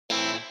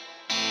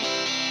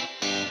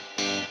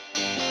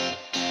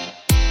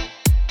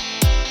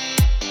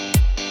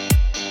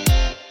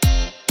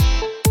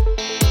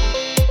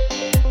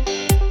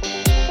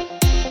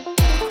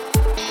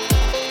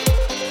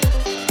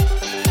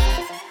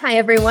Hi,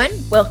 everyone.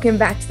 Welcome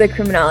back to the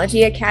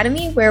Criminology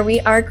Academy, where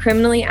we are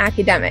criminally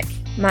academic.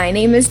 My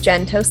name is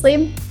Jen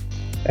Tosley.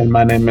 And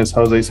my name is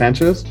Jose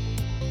Sanchez.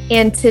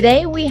 And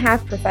today we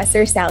have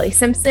Professor Sally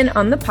Simpson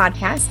on the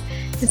podcast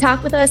to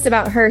talk with us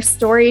about her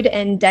storied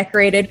and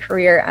decorated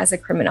career as a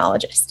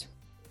criminologist.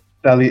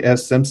 Sally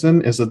S.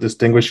 Simpson is a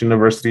distinguished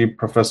university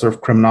professor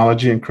of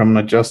criminology and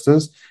criminal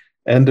justice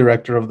and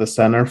director of the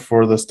Center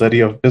for the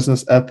Study of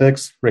Business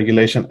Ethics,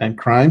 Regulation, and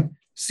Crime,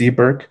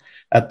 CBERC,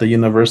 at the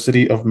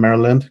University of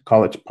Maryland,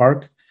 College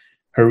Park.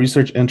 Her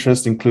research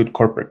interests include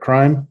corporate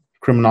crime,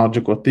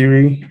 criminological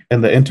theory,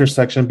 and the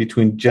intersection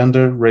between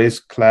gender, race,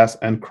 class,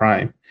 and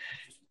crime.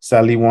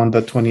 Sally won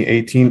the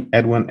 2018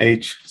 Edwin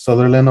H.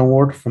 Sutherland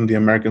Award from the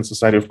American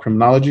Society of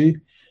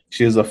Criminology.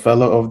 She is a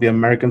fellow of the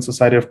American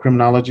Society of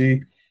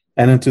Criminology,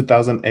 and in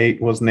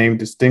 2008 was named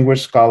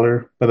Distinguished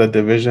Scholar by the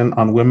Division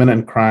on Women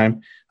and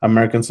Crime,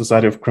 American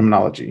Society of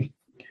Criminology.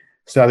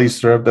 Sally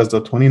served as the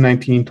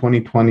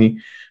 2019-2020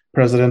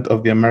 President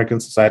of the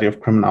American Society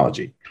of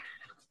Criminology.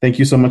 Thank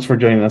you so much for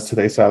joining us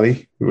today,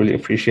 Sally. We really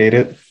appreciate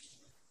it.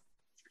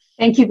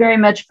 Thank you very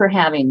much for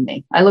having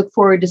me. I look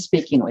forward to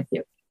speaking with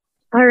you.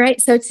 All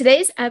right, so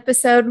today's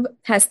episode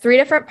has three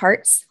different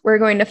parts. We're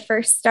going to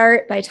first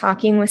start by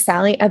talking with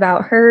Sally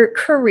about her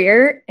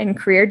career and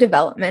career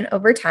development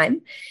over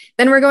time.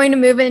 Then we're going to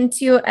move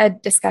into a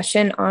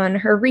discussion on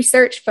her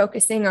research,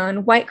 focusing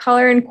on white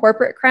collar and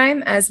corporate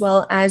crime, as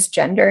well as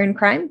gender and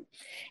crime.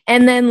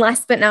 And then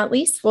last but not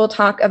least, we'll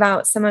talk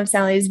about some of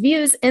Sally's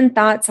views and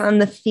thoughts on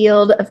the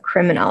field of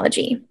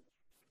criminology.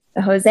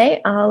 So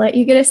Jose, I'll let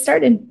you get us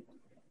started.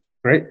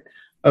 Great.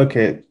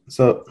 Okay,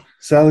 so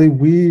Sally,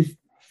 we've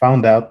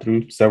found out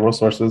through several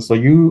sources. So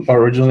you are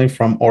originally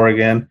from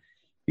Oregon.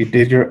 You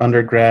did your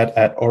undergrad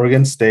at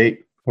Oregon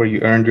State, where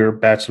you earned your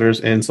bachelor's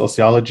in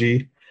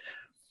sociology.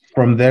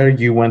 From there,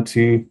 you went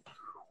to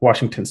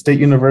Washington State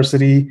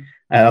University.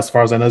 And as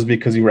far as I know, it's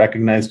because you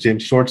recognized Jim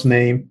Short's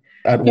name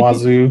at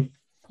Wazoo.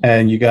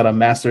 And you got a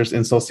master's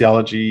in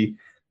sociology.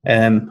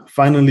 And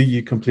finally,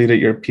 you completed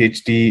your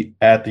PhD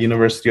at the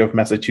University of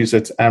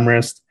Massachusetts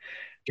Amherst.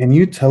 Can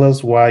you tell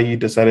us why you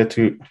decided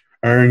to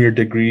earn your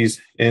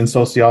degrees in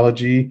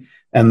sociology?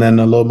 And then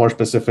a little more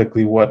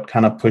specifically, what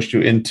kind of pushed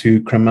you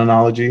into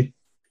criminology?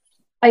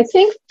 I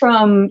think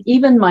from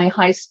even my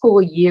high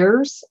school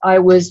years, I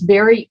was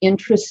very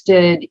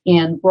interested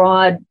in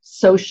broad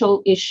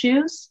social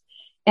issues,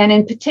 and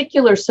in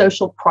particular,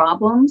 social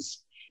problems,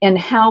 and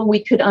how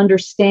we could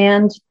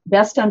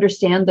best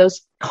understand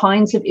those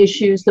kinds of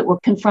issues that were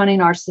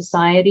confronting our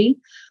society.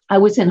 I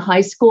was in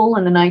high school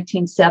in the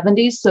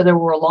 1970s, so there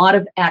were a lot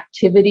of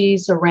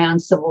activities around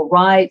civil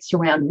rights,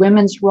 around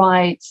women's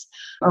rights,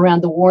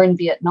 around the war in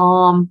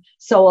Vietnam.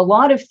 So a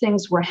lot of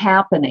things were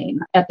happening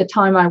at the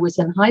time I was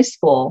in high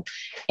school.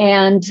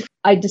 And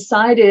I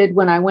decided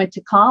when I went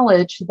to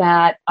college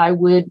that I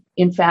would,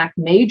 in fact,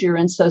 major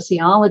in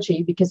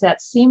sociology because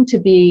that seemed to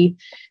be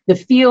the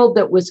field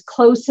that was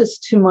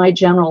closest to my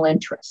general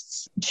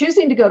interests.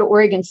 Choosing to go to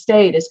Oregon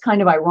State is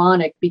kind of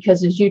ironic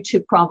because, as you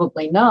two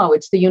probably know,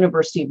 it's the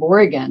University of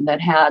Oregon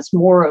that has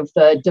more of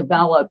the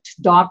developed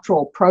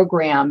doctoral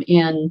program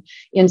in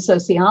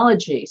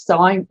sociology. So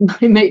I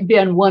may have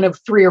been one of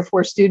 3 or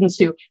 4 students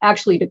who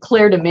actually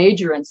declared a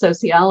major in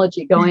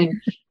sociology going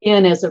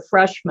in as a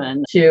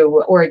freshman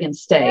to Oregon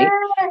State.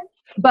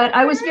 But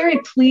I was very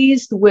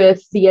pleased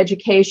with the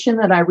education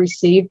that I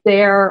received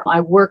there.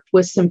 I worked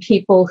with some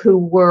people who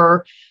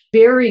were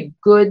very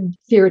good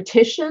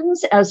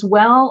theoreticians, as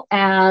well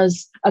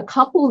as a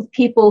couple of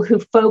people who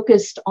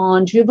focused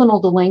on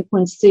juvenile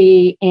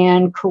delinquency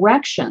and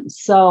corrections.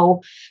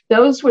 So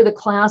those were the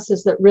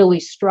classes that really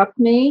struck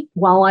me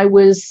while I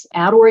was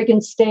at Oregon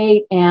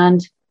State.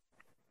 And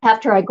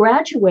after I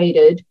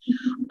graduated,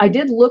 I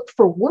did look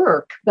for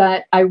work,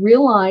 but I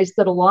realized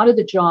that a lot of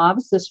the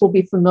jobs, this will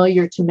be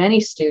familiar to many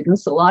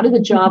students, a lot of the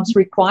jobs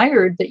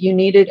required that you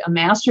needed a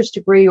master's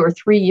degree or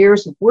 3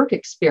 years of work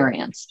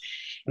experience.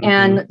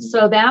 And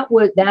so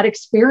that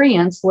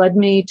experience led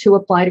me to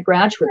apply to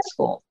graduate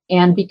school.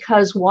 And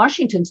because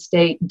Washington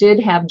State did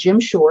have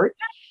Jim Short,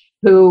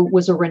 who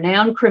was a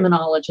renowned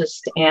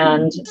criminologist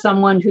and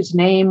someone whose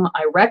name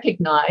I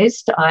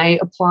recognized, I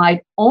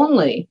applied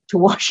only to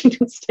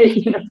Washington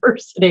State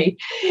University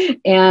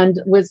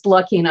and was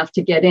lucky enough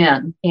to get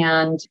in.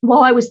 And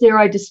while I was there,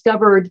 I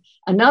discovered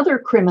another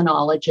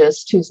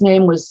criminologist whose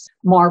name was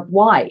Marv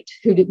White,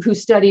 who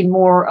studied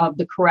more of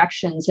the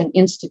corrections and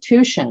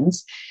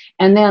institutions.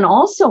 And then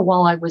also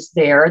while I was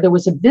there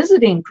was a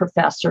visiting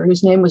professor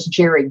whose name was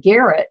Jerry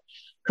Garrett,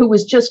 who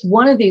was just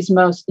one of these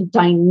most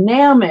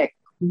dynamic,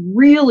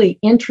 really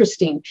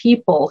interesting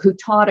people who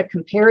taught a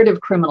comparative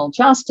criminal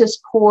justice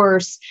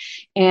course.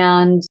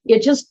 And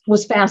it just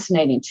was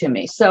fascinating to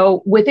me.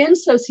 So within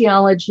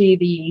sociology,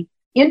 the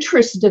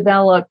interest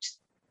developed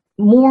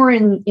more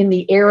in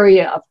the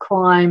area of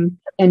crime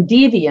and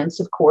deviance,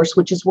 of course,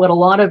 which is what a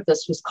lot of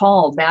this was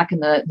called back in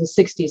the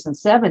 60s and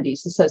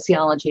 70s, the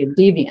sociology of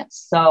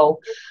deviance. So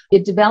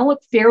it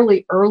developed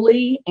fairly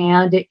early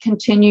and it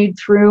continued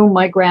through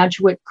my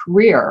graduate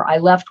career. I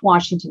left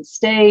Washington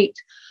State.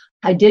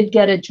 I did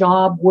get a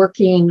job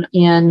working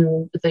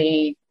in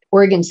the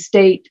Oregon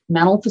State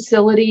Mental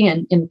Facility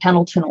in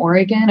Pendleton,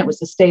 Oregon. It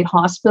was a state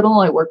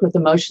hospital. I worked with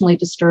emotionally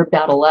disturbed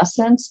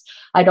adolescents.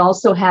 I'd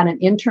also had an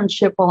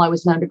internship while I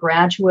was an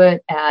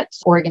undergraduate at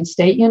Oregon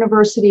State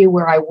University,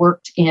 where I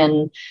worked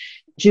in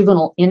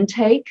juvenile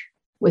intake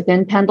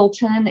within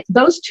Pendleton.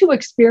 Those two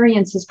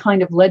experiences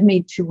kind of led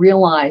me to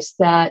realize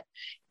that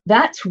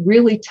that's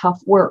really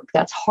tough work.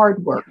 That's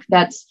hard work.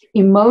 That's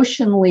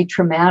emotionally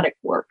traumatic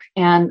work.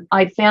 And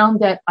I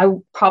found that I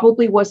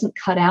probably wasn't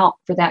cut out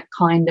for that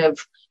kind of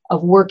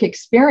work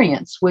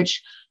experience,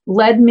 which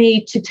led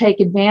me to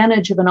take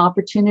advantage of an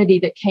opportunity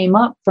that came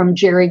up from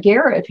Jerry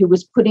Garrett, who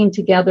was putting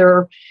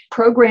together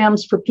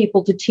programs for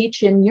people to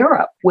teach in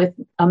Europe with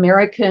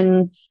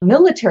American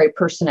military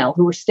personnel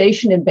who were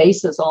stationed in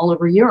bases all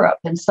over Europe.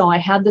 And so I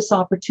had this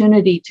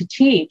opportunity to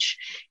teach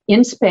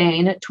in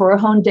Spain at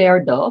Torrejón de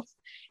Ardoz.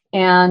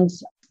 And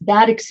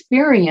that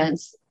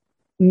experience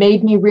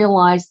made me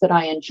realize that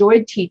I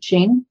enjoyed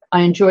teaching.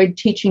 I enjoyed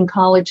teaching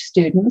college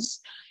students,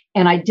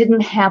 and I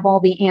didn't have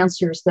all the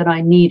answers that I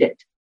needed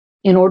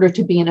in order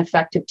to be an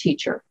effective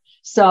teacher.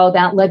 So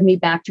that led me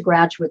back to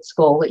graduate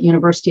school at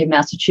University of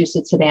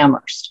Massachusetts at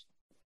Amherst.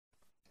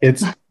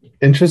 It's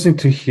interesting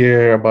to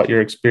hear about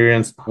your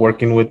experience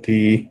working with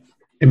the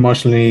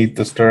emotionally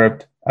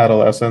disturbed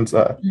adolescents.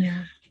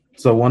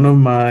 So one of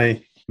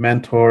my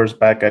mentors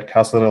back at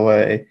Cal State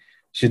LA,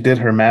 she did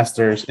her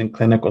master's in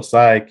clinical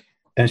psych,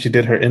 and she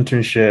did her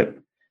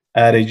internship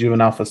at a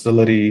juvenile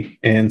facility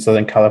in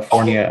Southern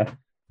California.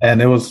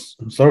 And it was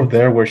sort of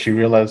there where she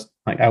realized,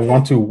 like, I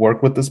want to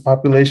work with this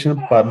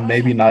population, but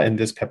maybe not in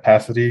this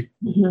capacity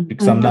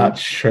because I'm not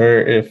sure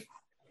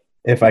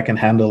if I can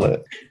handle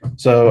it.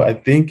 So I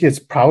think it's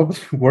probably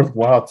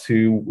worthwhile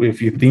to,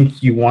 if you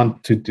think you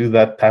want to do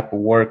that type of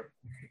work,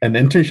 an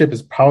internship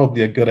is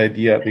probably a good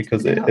idea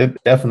because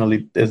it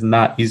definitely is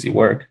not easy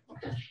work.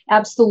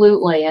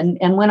 Absolutely.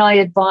 And when I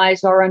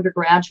advise our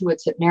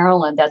undergraduates at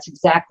Maryland, that's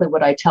exactly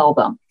what I tell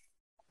them.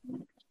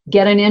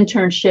 Get an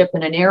internship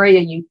in an area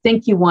you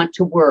think you want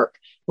to work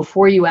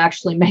before you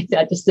actually make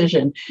that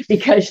decision,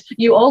 because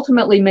you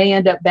ultimately may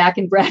end up back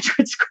in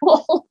graduate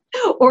school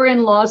or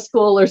in law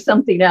school or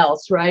something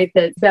else, right?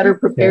 That better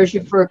prepares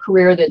you for a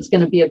career that's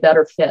going to be a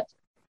better fit.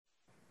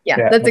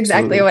 Yeah, that's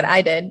exactly what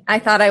I did. I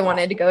thought I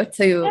wanted to go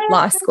to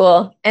law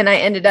school, and I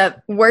ended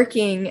up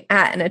working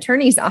at an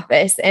attorney's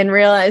office and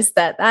realized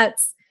that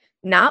that's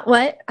not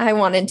what I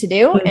wanted to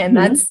do. And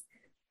that's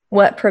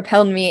what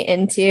propelled me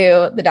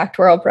into the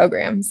doctoral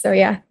program. So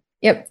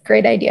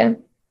great idea.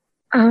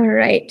 All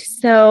right.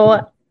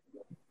 So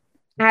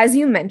as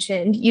you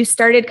mentioned, you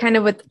started kind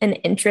of with an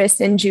interest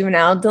in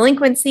juvenile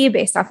delinquency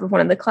based off of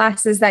one of the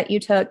classes that you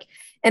took.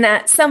 And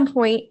at some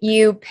point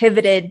you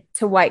pivoted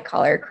to white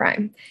collar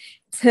crime.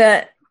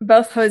 To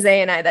both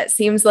Jose and I, that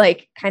seems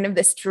like kind of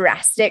this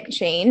drastic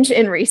change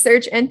in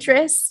research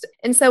interest.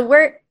 And so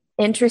we're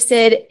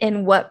interested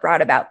in what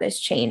brought about this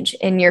change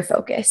in your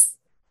focus.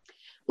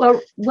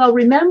 Well,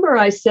 remember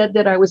I said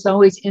that I was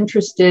always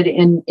interested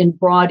in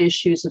broad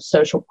issues of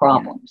social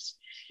problems.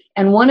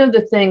 And one of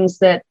the things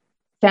that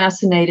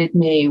fascinated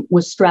me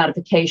was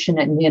stratification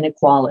and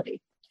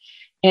inequality.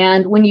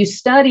 And when you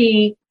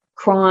study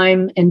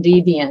crime and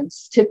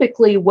deviance,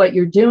 typically what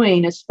you're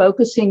doing is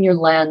focusing your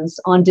lens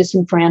on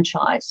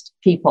disenfranchised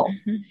people.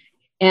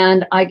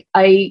 And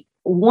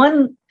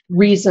one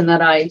reason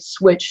that I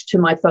switched to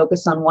my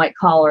focus on white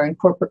collar and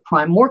corporate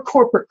crime, more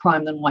corporate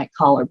crime than white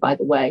collar, by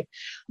the way.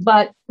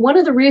 But one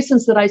of the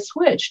reasons that I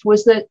switched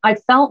was that I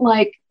felt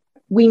like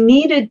we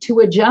needed to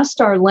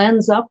adjust our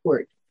lens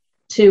upward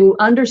to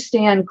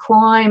understand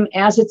crime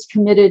as it's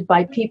committed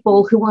by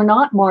people who are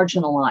not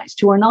marginalized,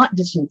 who are not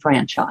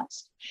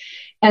disenfranchised.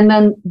 And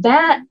then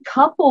that,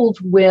 coupled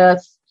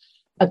with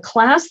a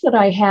class that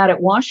I had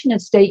at Washington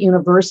State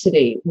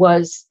University,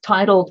 was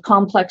titled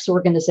Complex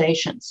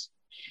Organizations.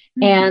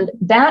 And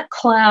that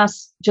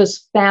class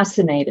just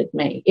fascinated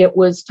me. It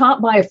was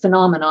taught by a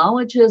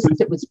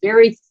phenomenologist. It was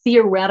very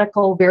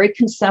theoretical, very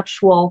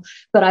conceptual,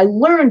 but I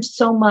learned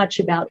so much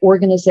about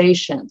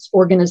organizations,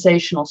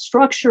 organizational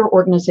structure,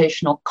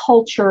 organizational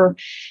culture.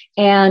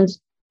 And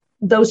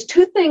those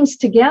two things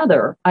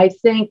together, I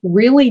think,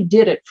 really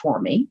did it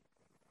for me.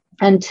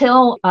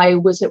 Until I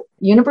was at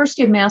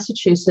University of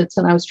Massachusetts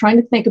and I was trying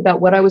to think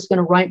about what I was going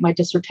to write my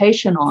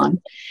dissertation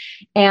on.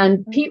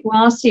 And Pete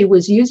Rossi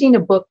was using a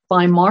book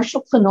by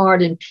Marshall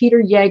Clenard and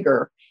Peter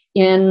Yeager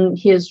in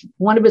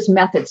one of his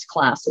methods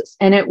classes,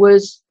 and it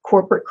was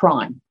corporate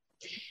crime.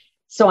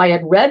 So I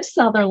had read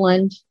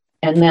Sutherland,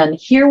 and then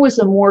here was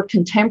a more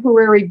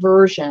contemporary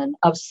version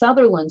of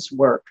Sutherland's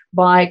work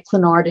by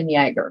Clenard and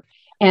Yeager.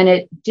 And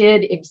it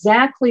did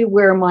exactly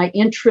where my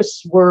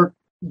interests were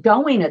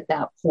going at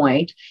that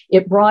point.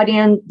 It brought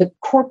in the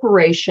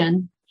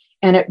corporation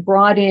and it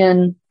brought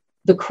in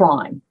the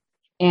crime.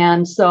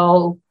 And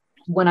so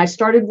when I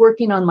started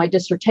working on my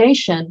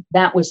dissertation,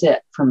 that was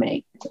it for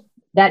me.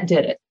 That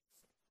did it.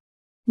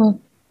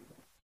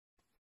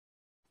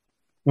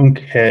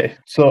 Okay.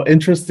 So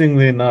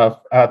interestingly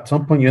enough, at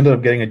some point you ended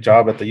up getting a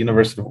job at the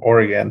University of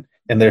Oregon.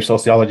 in their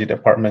sociology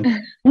department,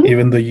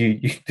 even though you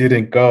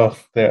didn't go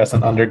there as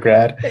an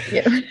undergrad.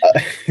 Yeah.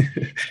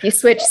 You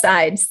switch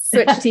sides,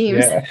 switch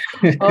teams. Yeah.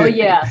 Oh,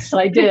 yes,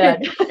 I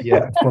did.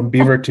 Yeah, from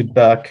beaver to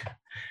duck.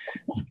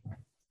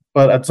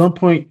 But at some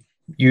point,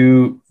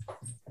 you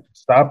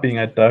stopped being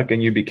a duck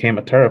and you became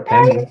a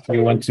terrapin.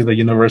 You went to the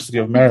University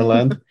of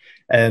Maryland,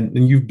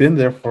 and you've been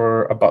there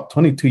for about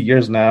 22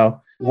 years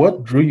now.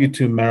 What drew you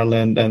to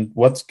Maryland and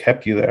what's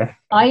kept you there?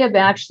 I have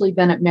actually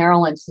been at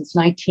Maryland since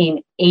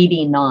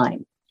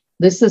 1989.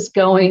 This is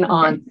going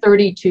on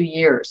 32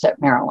 years at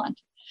Maryland.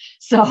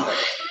 So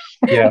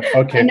yeah,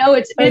 okay. I know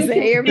it's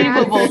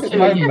inconceivable to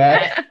my you.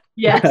 Math,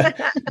 yes.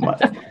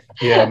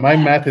 my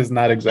math is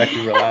not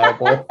exactly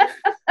reliable.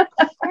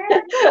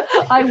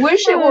 I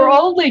wish it were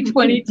only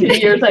 22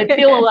 years. I'd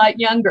feel a lot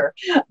younger.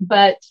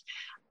 But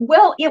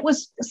well, it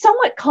was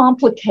somewhat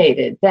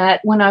complicated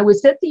that when I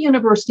was at the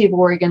University of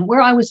Oregon,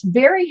 where I was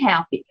very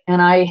happy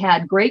and I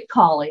had great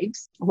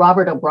colleagues,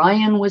 Robert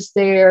O'Brien was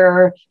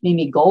there,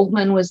 Mimi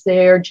Goldman was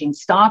there, Jean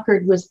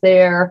Stockard was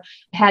there,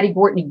 Hattie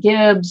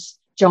Bortney-Gibbs,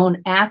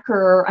 Joan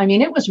Acker. I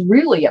mean, it was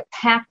really a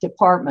packed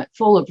department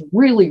full of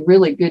really,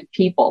 really good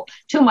people.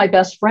 Two of my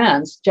best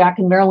friends, Jack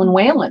and Marilyn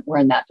Whalen, were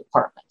in that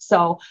department.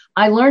 So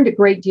I learned a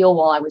great deal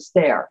while I was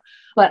there.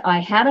 But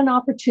I had an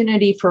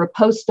opportunity for a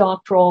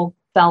postdoctoral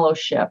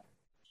fellowship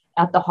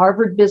at the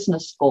Harvard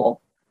Business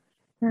School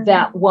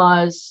that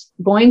was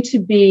going to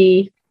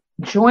be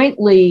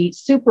jointly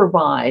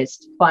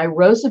supervised by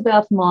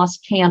Rosabeth Moss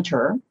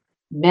Kanter,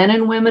 Men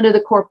and Women of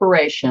the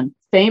Corporation,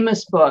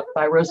 famous book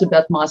by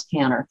Rosabeth Moss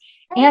Kanter,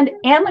 and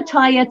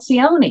Amitai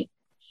Etzioni.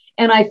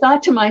 And I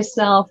thought to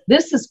myself,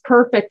 this is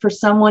perfect for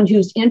someone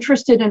who's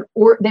interested in,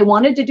 or they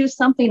wanted to do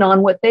something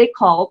on what they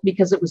called,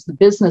 because it was the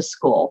business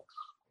school,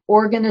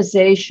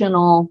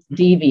 organizational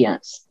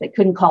deviance. They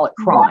couldn't call it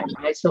crime,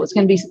 right? So it was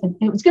going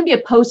to be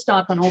a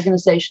postdoc on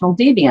organizational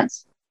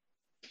deviance.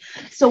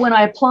 So when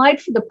I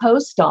applied for the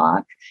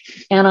postdoc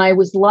and I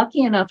was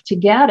lucky enough to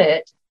get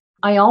it,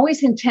 I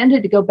always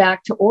intended to go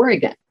back to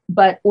Oregon,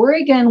 but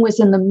Oregon was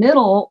in the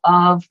middle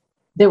of,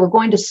 they were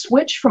going to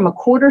switch from a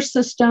quarter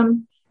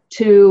system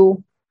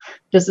to,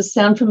 does this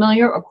sound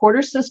familiar? A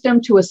quarter system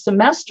to a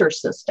semester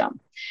system,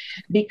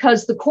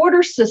 because the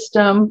quarter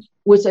system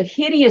was a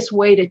hideous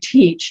way to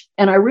teach.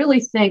 And I really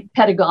think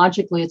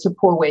pedagogically, it's a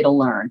poor way to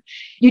learn.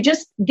 You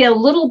just get a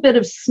little bit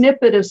of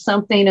snippet of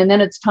something, and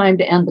then it's time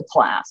to end the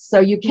class. So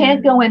you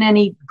can't go in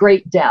any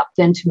great depth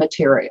into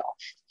material.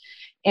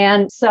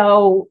 And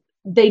so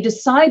they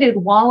decided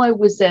while I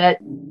was at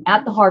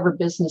the Harvard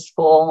Business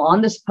School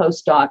on this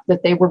postdoc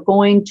that they were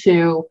going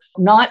to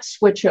not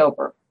switch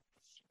over.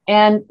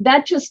 And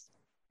that just,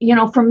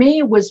 for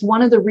me was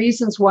one of the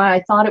reasons why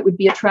I thought it would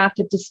be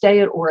attractive to stay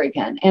at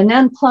Oregon. And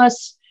then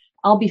plus,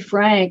 I'll be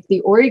frank, the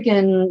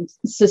Oregon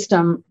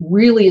system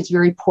really is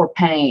very poor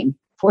paying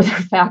for their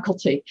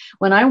faculty.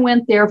 When I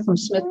went there from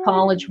Smith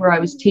College, where I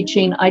was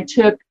teaching, I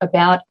took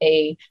about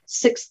a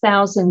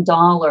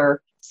 $6,000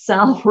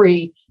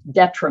 salary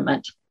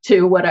detriment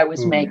to what I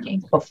was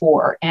making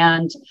before.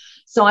 And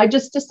so I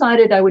just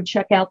decided I would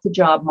check out the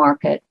job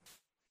market.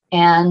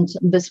 And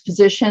this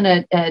position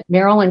at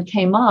Maryland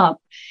came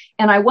up.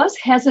 And I was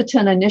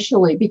hesitant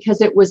initially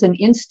because it was an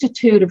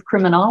institute of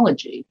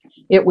criminology.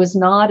 It was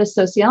not a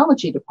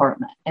sociology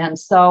department. And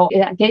so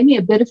it gave me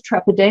a bit of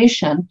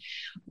trepidation.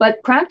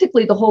 But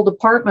practically the whole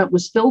department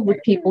was filled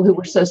with people who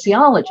were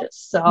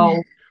sociologists.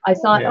 So I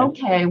thought,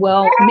 okay,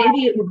 well,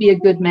 maybe it would be a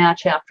good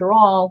match after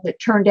all. It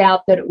turned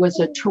out that it was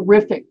a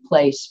terrific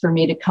place for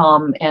me to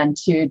come and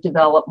to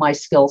develop my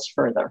skills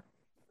further.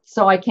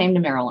 So I came to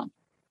Maryland.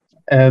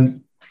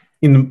 And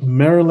in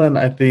Maryland,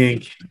 I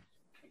think,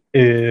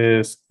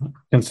 is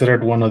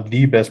considered one of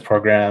the best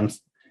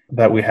programs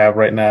that we have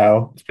right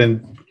now. It's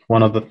been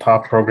one of the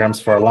top programs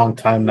for a long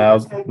time now.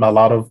 A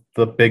lot of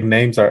the big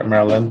names are at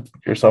Maryland,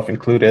 yourself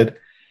included.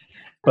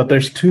 But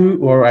there's two,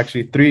 or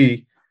actually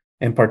three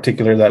in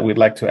particular, that we'd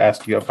like to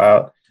ask you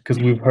about, because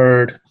we've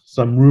heard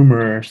some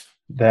rumors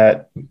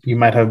that you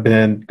might have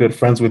been good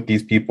friends with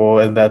these people,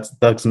 and that's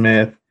Doug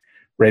Smith,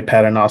 Ray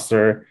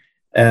Paternoster,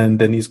 and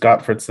Denise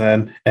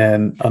Gottfredson.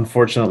 And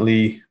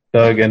unfortunately,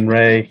 Doug and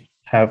Ray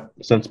have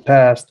since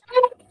passed.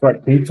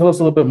 But can you tell us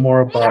a little bit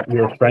more about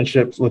your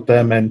friendships with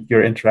them and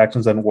your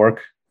interactions and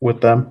work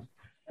with them?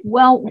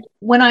 Well,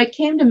 when I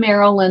came to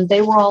Maryland,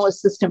 they were all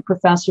assistant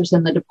professors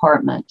in the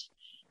department.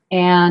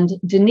 And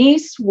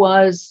Denise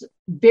was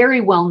very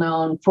well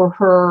known for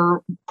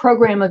her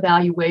program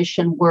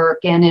evaluation work,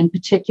 and in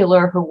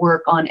particular, her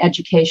work on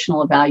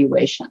educational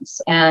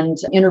evaluations and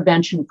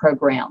intervention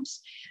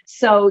programs.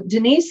 So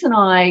Denise and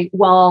I,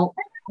 while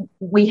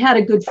we had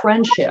a good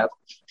friendship,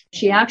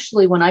 she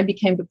actually, when I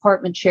became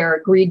department chair,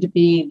 agreed to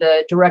be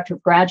the director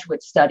of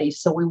graduate studies.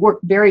 So we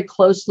worked very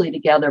closely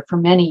together for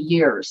many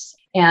years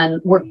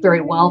and worked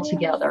very well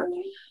together.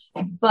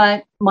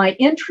 But my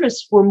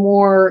interests were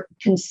more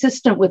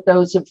consistent with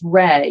those of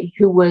Ray,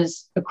 who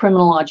was a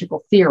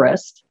criminological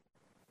theorist.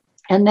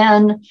 And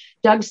then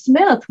Doug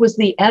Smith was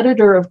the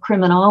editor of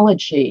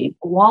criminology.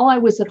 While I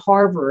was at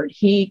Harvard,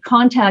 he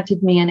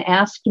contacted me and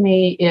asked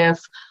me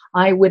if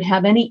I would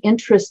have any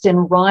interest in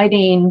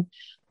writing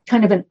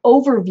kind of an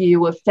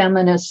overview of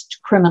feminist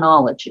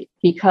criminology,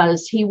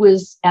 because he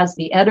was, as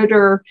the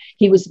editor,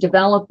 he was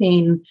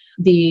developing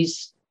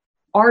these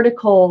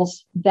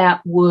articles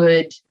that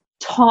would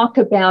talk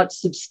about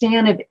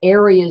substantive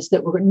areas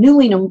that were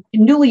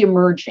newly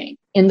emerging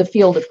in the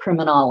field of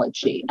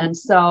criminology. And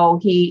so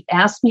he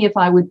asked me if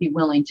I would be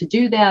willing to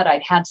do that.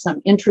 I'd had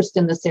some interest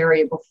in this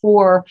area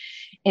before,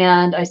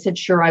 and I said,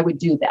 sure, I would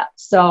do that.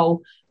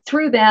 So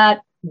through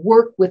that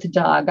work with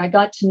Doug, I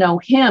got to know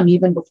him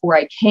even before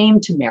I came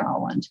to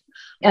Maryland.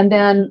 And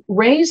then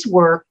Ray's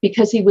work,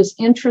 because he was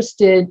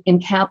interested in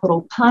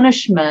capital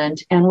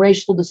punishment and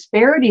racial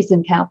disparities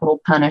in capital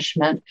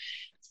punishment,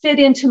 fit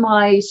into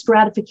my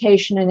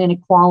stratification and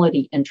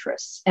inequality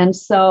interests. And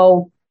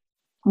so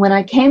when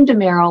I came to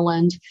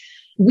Maryland,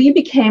 we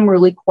became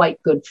really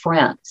quite good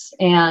friends.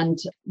 And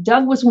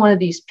Doug was one of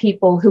these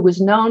people who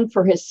was known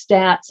for his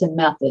stats and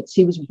methods.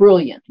 He was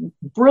brilliant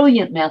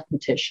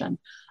mathematician.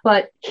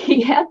 But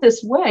he had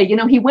this way,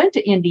 he went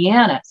to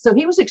Indiana, so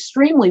he was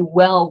extremely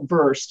well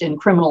versed in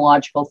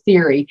criminological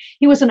theory.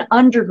 He was an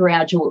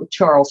undergraduate with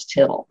Charles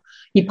Tittle.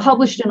 He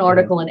published an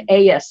article in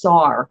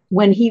ASR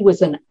when he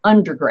was an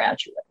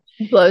undergraduate.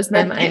 Blows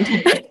my mind.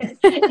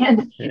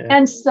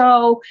 And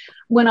so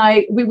when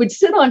we would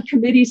sit on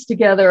committees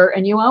together,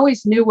 and you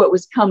always knew what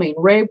was coming.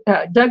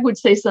 Doug would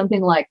say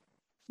something like,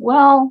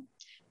 well,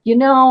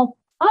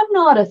 I'm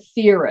not a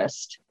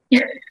theorist.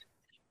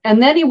 And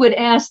then he would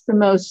ask the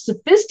most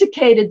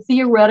sophisticated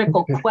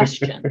theoretical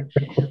question.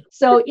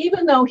 So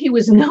even though he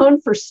was known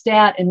for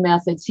stat and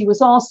methods, he was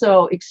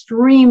also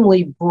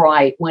extremely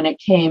bright when it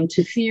came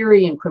to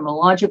theory and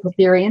criminological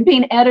theory. And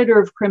being editor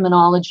of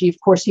criminology, of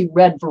course, he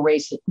read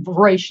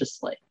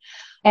voraciously,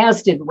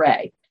 as did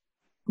Ray.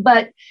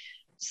 But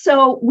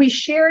so we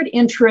shared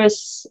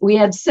interests. We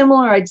had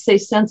similar, I'd say,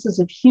 senses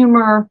of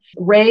humor.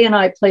 Ray and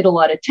I played a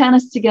lot of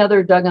tennis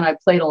together. Doug and I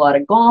played a lot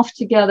of golf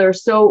together.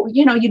 So,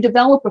 you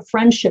develop a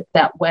friendship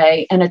that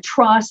way and a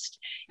trust.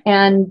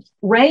 And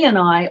Ray and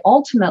I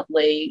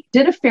ultimately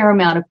did a fair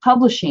amount of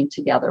publishing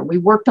together. We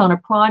worked on a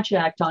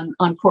project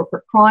on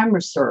corporate crime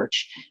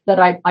research that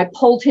I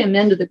pulled him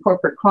into the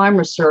corporate crime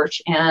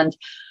research, and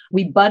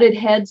we butted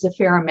heads a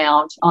fair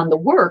amount on the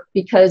work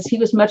because he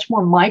was much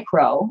more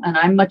micro and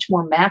I'm much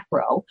more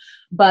macro.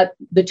 But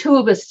the two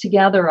of us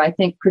together, I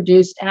think,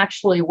 produced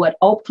actually what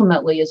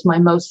ultimately is my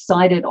most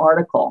cited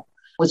article,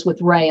 was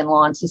with Ray in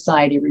Law and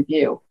Society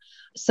Review.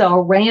 So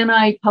Ray and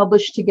I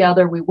published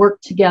together. We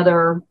worked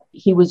together.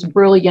 He was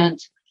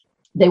brilliant.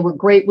 They were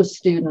great with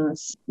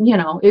students.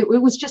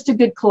 It was just a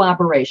good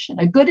collaboration,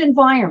 a good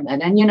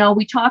environment. And,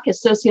 we talk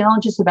as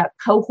sociologists about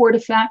cohort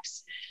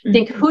effects.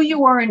 Think who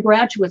you are in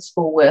graduate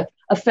school with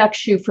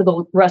affects you for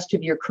the rest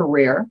of your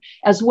career,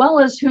 as well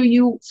as who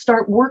you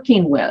start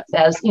working with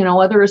as,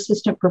 other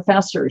assistant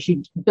professors.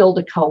 You build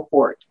a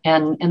cohort,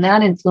 and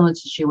that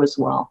influences you as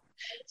well.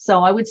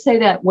 So I would say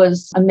that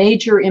was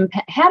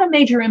had a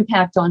major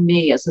impact on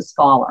me as a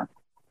scholar.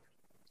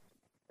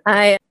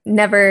 I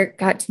never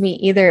got to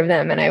meet either of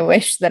them, and I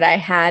wish that I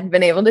had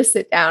been able to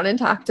sit down and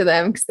talk to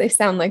them because they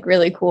sound like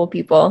really cool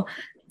people.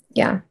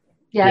 Yeah,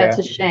 it's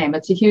a shame.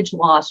 It's a huge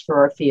loss for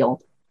our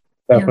field.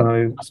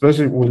 Definitely,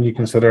 especially when you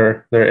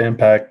consider their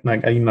impact.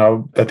 Like, I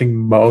think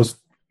most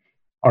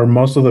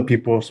of the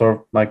people sort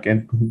of like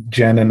in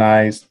Jen and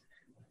I's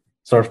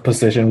sort of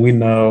position, we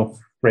know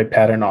Ray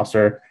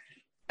Paternoster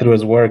through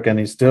his work, and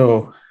he's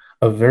still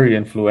a very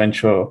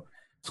influential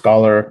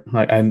scholar.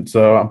 And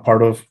so I'm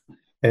part of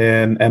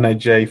an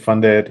NIJ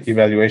funded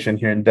evaluation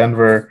here in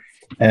Denver.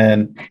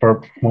 And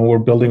when we're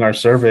building our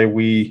survey,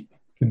 we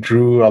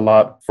drew a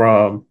lot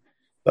from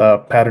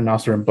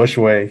Paternoster and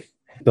Bushway,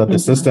 the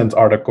desistance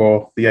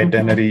article, the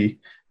identity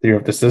theory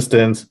of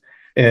desistance,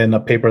 in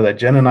a paper that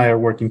Jen and I are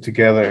working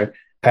together.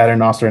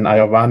 Paternoster and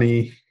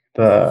Iovani,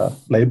 the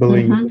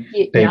labeling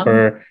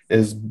paper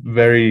is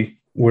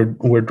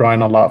we're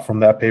drawing a lot from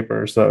that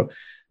paper. So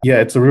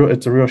it's a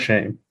real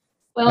shame.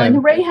 Well,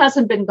 and Ray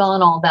hasn't been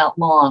gone all that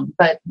long,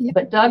 but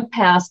Doug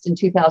passed in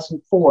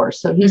 2004,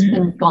 so he's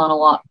been gone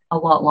a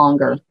lot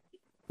longer.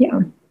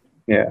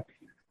 Yeah.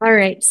 All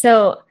right.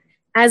 So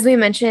as we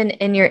mentioned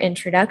in your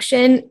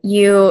introduction,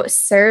 you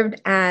served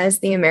as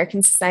the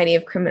American Society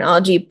of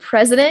Criminology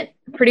president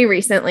pretty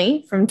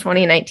recently, from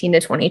 2019 to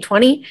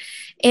 2020.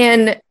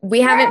 And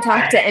we haven't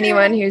talked to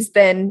anyone who's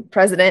been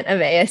president of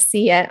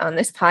ASC yet on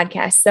this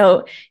podcast.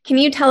 So can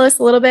you tell us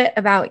a little bit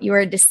about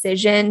your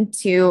decision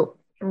to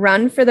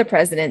run for the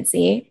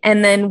presidency,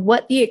 and then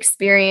what the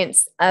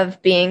experience of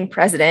being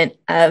president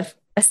of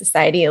a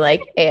society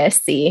like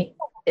ASC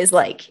is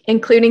like,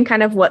 including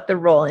kind of what the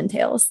role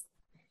entails?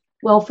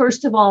 Well,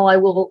 first of all, I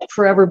will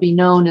forever be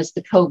known as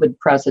the COVID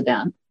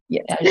president.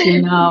 Yes. As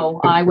you know,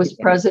 I was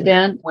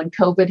president when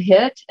COVID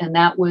hit, and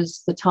that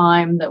was the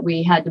time that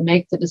we had to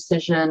make the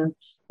decision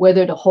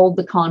whether to hold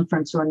the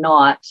conference or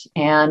not.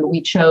 And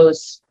we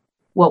chose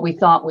what we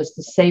thought was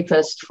the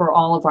safest for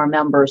all of our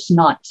members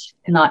not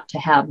to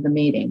have the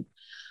meeting.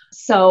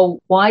 So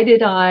why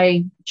did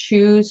I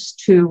choose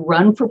to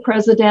run for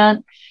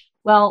president?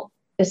 Well,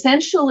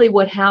 essentially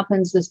what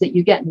happens is that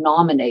you get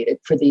nominated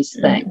for these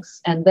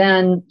things, and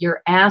then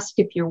you're asked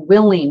if you're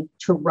willing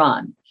to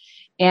run.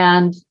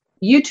 And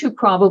you two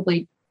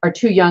probably are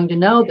too young to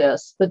know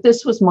this, but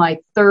this was my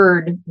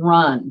third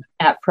run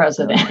at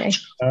president.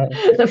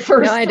 Okay. The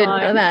first I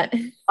didn't know that.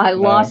 I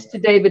lost to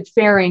David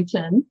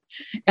Farrington,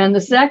 and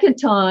the second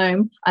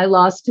time I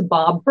lost to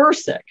Bob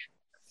Bursick.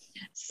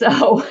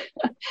 So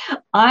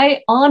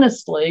I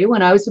honestly,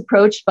 when I was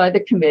approached by the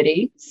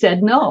committee,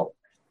 said no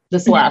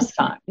this last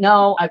time.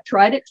 No, I've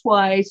tried it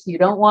twice. You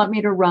don't want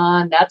me to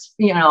run. That's,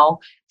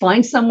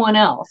 find someone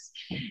else.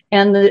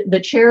 And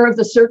the chair of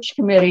the search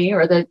committee,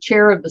 or the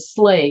chair of the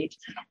slate,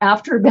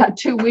 after about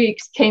 2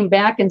 weeks came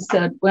back and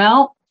said,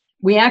 well,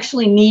 we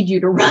actually need you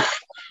to run.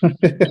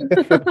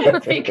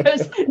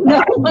 Because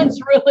no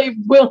one's really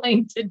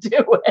willing to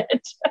do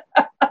it.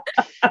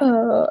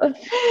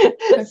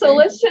 Okay. So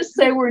let's just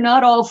say we're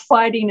not all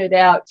fighting it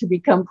out to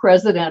become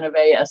president of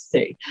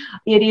ASC.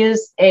 It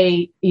is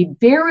a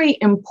very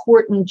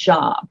important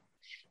job,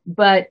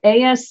 but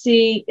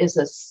ASC is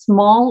a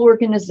small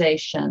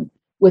organization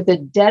with a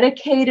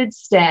dedicated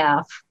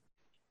staff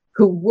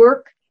who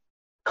work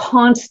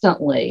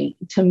constantly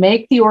to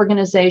make the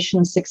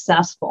organization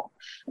successful.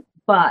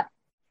 But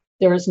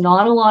there's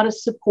not a lot of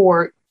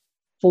support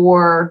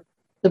for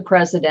the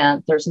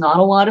president. There's not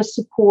a lot of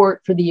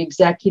support for the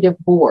executive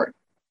board.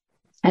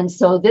 And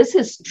so this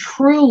is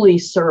truly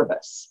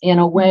service in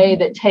a way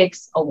that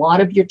takes a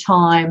lot of your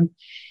time,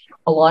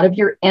 a lot of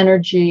your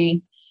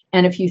energy.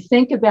 And if you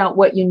think about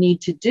what you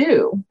need to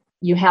do,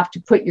 you have to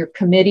put your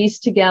committees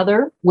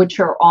together, which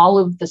are all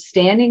of the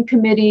standing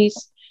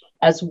committees,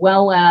 as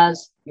well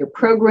as your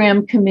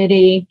program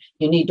committee.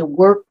 You need to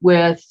work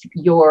with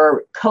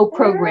your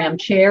co-program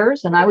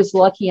chairs. And I was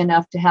lucky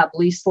enough to have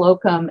Lee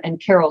Slocum and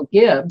Carol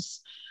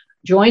Gibbs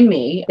join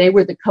me. They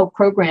were the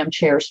co-program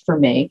chairs for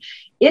me.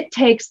 It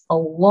takes a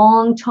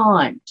long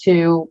time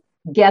to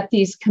get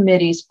these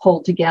committees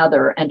pulled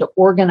together and to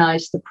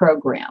organize the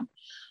program.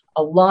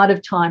 A lot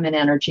of time and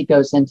energy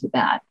goes into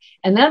that.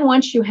 And then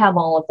once you have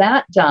all of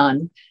that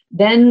done,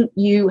 then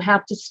you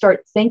have to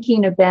start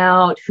thinking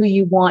about who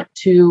you want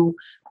to,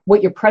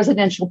 what your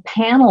presidential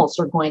panels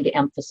are going to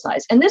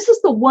emphasize. And this is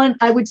the one,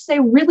 I would say,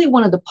 really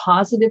one of the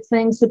positive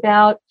things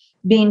about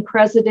being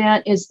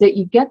president is that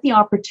you get the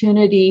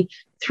opportunity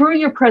through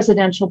your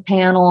presidential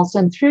panels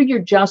and through your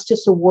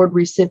Justice Award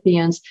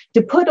recipients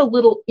to put a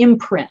little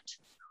imprint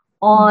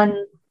on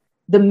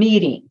the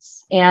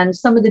meetings and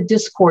some of the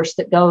discourse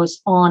that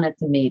goes on at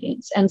the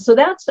meetings. And so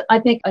that's, I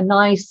think, a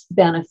nice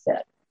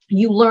benefit.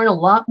 You learn a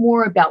lot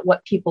more about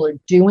what people are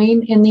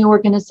doing in the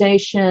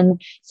organization.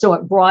 So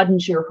it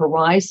broadens your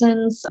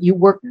horizons. You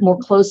work more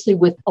closely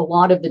with a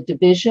lot of the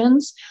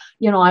divisions.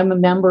 I'm a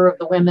member of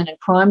the Women in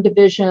Crime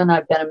Division.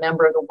 I've been a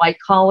member of the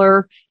White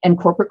Collar and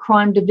Corporate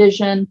Crime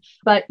Division.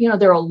 But,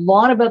 there are a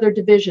lot of other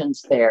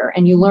divisions there,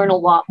 and you learn a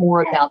lot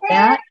more about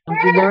that. And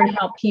you learn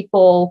how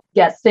people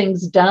get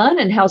things done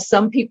and how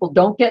some people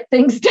don't get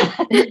things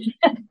done.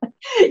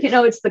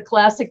 It's the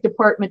classic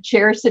department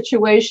chair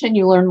situation.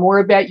 You learn more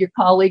about your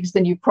colleagues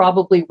than you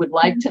probably would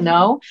like to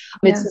know.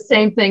 It's the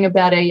same thing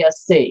about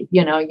ASC.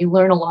 You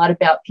learn a lot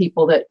about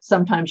people that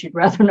sometimes you'd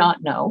rather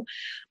not know.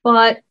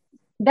 But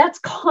that's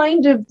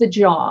kind of the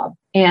job.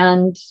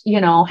 And,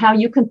 how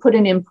you can put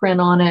an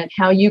imprint on it,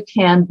 how you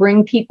can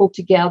bring people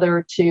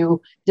together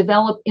to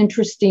develop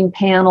interesting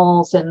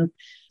panels. And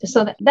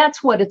so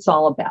that's what it's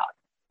all about.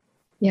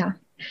 Yeah.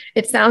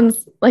 It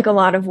sounds like a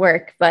lot of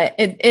work, but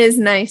it is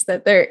nice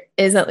that there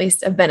is at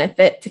least a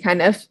benefit to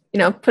kind of,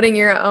 putting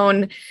your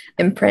own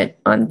imprint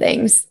on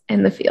things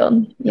in the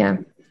field. Yeah.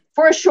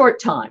 For a short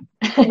time.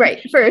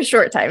 Right. For a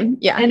short time.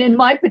 Yeah. And in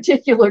my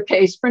particular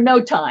case, for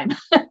no time.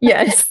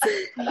 Yes.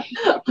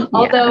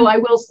 Although I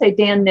will say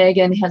Dan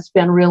Nagan has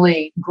been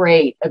really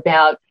great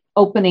about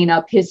opening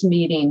up his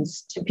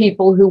meetings to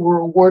people who were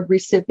award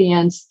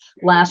recipients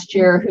last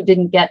year who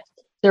didn't get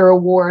their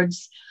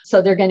awards.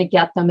 So they're going to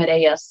get them at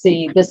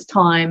ASC this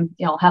time,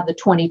 have the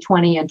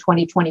 2020 and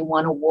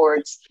 2021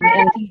 awards.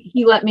 And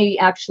he let me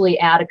actually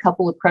add a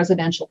couple of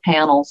presidential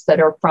panels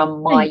that are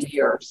from my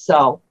year.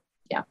 So,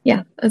 yeah.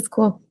 Yeah, that's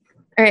cool.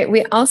 All right.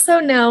 We also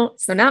know,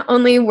 so not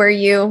only were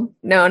you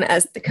known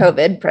as the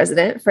COVID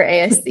president for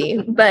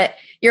ASC, but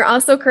you're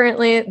also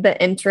currently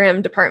the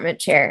interim department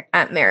chair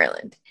at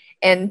Maryland.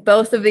 And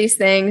both of these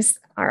things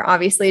are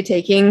obviously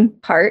taking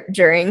part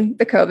during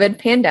the COVID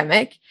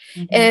pandemic.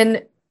 Mm-hmm.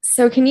 And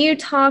so can you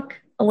talk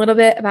a little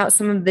bit about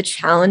some of the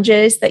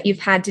challenges that you've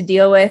had to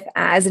deal with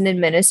as an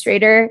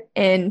administrator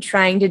in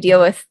trying to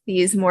deal with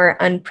these more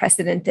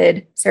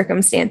unprecedented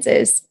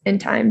circumstances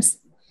and times?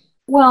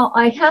 Well,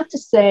 I have to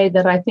say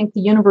that I think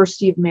the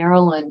University of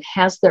Maryland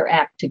has their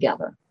act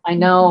together. I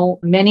know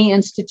many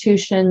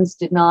institutions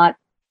did not,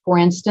 for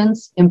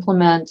instance,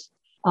 implement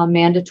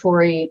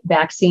mandatory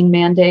vaccine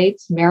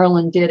mandates.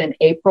 Maryland did in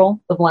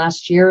April of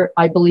last year.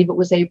 I believe it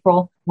was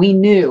April. We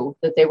knew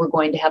that they were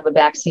going to have a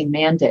vaccine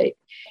mandate.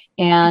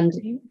 And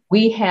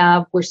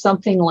we're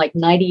something like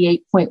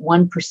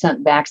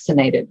 98.1%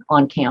 vaccinated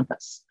on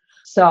campus.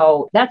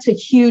 So that's a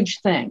huge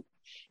thing.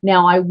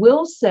 Now, I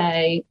will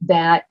say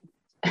that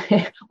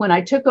when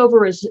I took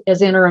over as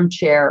interim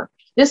chair,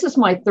 this is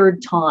my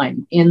third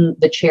time in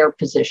the chair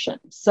position.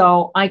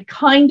 So I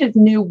kind of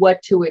knew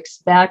what to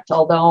expect,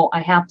 although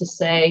I have to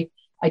say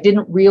I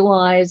didn't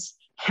realize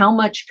how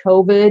much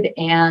COVID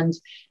and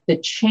the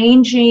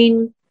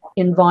changing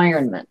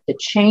environment, the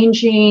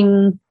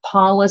changing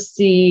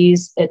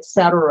policies, et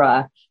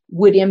cetera,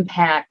 would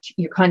impact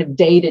your kind of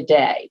day to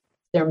day.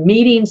 There are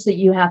meetings that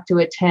you have to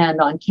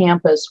attend on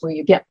campus where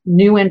you get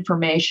new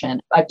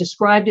information. I've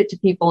described it to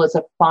people as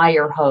a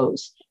fire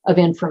hose of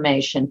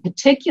information,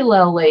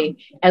 particularly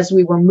as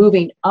we were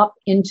moving up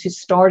into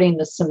starting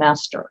the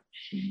semester.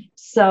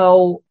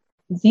 So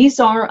these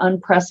are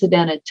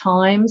unprecedented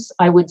times.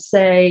 I would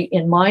say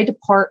in my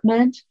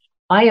department,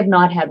 I have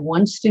not had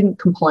one student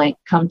complaint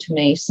come to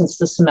me since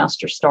the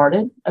semester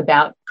started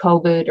about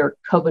COVID or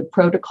COVID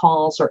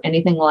protocols or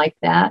anything like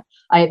that.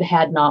 I have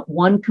had not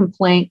one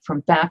complaint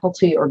from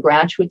faculty or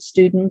graduate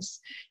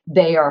students.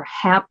 They are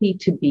happy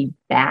to be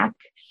back.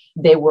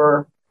 They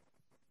were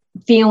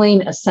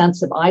feeling a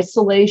sense of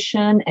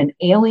isolation and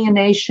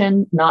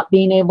alienation, not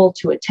being able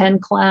to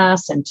attend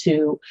class and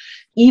to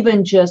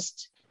even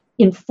just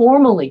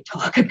informally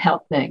talk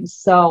about things.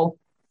 So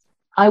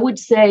I would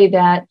say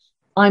that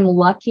I'm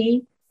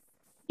lucky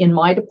in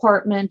my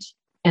department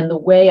and the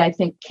way I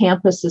think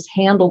campus has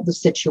handled the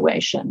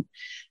situation,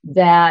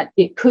 that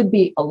it could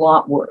be a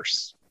lot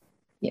worse.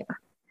 Yeah,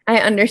 I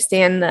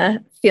understand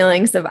the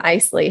feelings of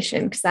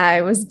isolation because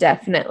I was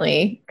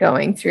definitely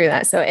going through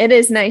that. So it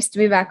is nice to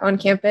be back on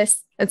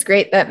campus. It's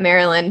great that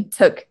Maryland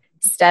took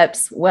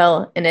steps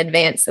well in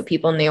advance so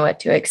people knew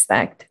what to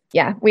expect.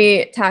 Yeah,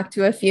 we talked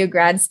to a few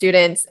grad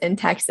students in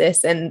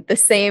Texas, and the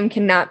same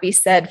cannot be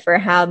said for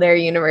how their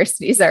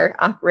universities are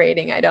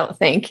operating, I don't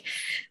think.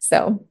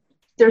 So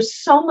there's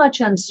so much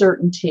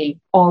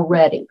uncertainty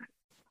already.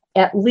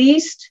 At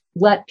least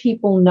let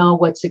people know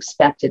what's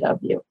expected of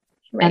you.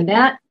 Right. And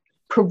that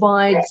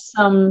provides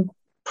some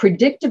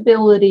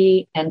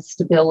predictability and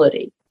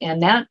stability.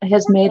 And that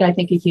has made, I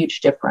think, a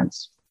huge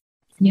difference.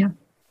 Yeah.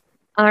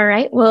 All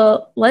right.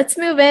 Well, let's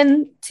move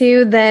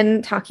into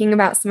then talking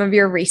about some of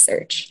your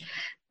research.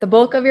 The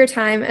bulk of your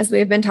time, as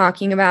we've been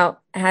talking about,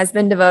 has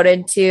been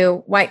devoted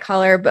to white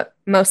collar, but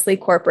mostly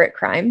corporate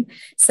crime.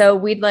 So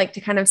we'd like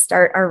to kind of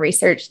start our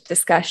research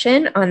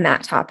discussion on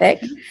that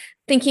topic.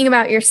 Thinking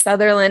about your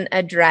Sutherland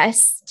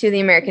address to the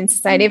American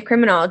Society of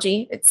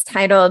Criminology, it's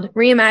titled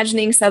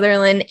Reimagining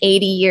Sutherland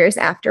 80 Years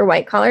After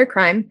White Collar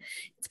Crime.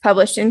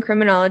 Published in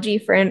Criminology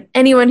for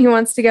anyone who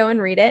wants to go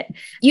and read it.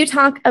 You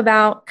talk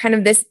about kind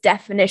of this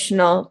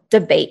definitional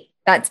debate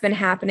that's been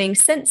happening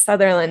since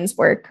Sutherland's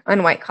work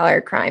on white collar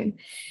crime.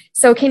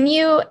 So can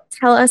you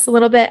tell us a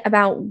little bit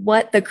about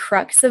what the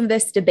crux of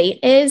this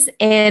debate is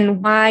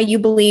and why you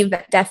believe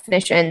that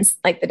definitions,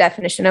 like the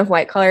definition of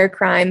white collar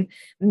crime,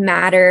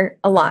 matter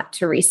a lot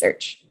to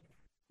research?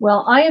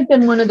 Well, I have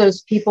been one of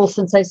those people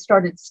since I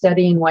started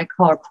studying white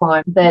collar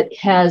crime that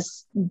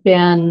has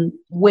been,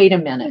 wait a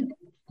minute.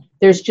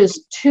 There's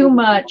just too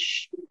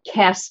much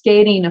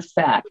cascading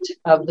effect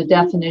of the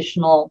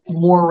definitional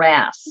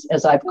morass,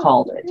 as I've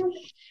called it.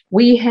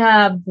 We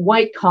have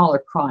white collar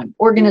crime,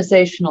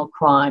 organizational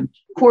crime,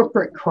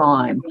 corporate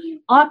crime,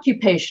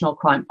 occupational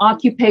crime,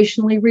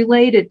 occupationally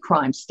related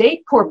crime,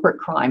 state corporate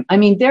crime. I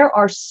mean, there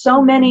are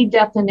so many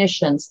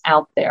definitions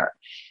out there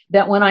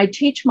that when I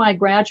teach my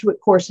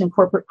graduate course in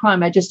corporate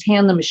crime, I just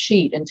hand them a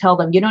sheet and tell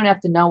them, you don't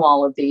have to know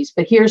all of these,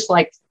 but here's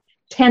like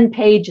 10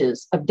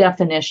 pages of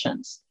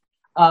definitions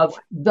of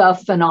the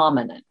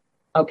phenomenon.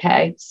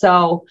 Okay.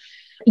 So,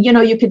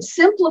 you could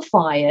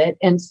simplify it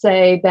and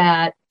say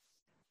that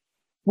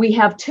we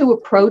have two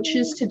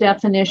approaches to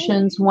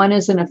definitions. One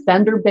is an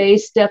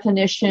offender-based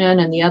definition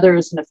and the other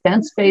is an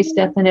offense-based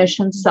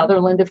definition.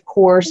 Sutherland, of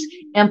course,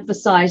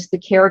 emphasized the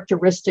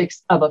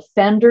characteristics of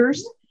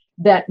offenders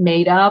that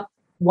made up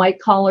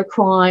white-collar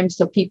crime,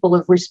 so people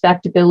of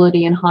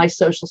respectability and high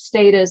social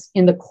status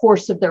in the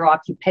course of their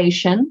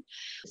occupation.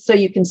 So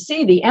you can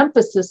see the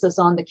emphasis is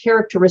on the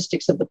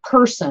characteristics of the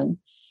person,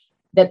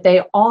 that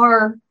they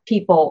are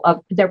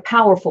they're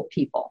powerful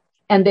people,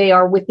 and they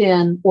are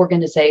within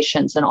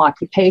organizations and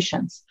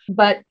occupations.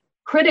 But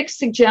critics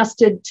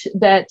suggested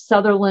that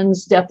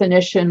Sutherland's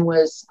definition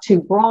was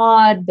too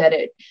broad, that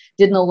it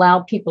didn't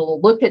allow people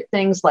to look at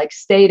things like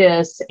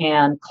status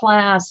and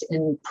class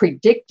in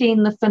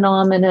predicting the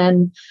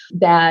phenomenon,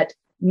 that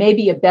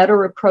maybe a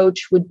better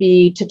approach would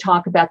be to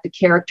talk about the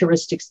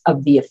characteristics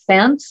of the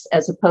offense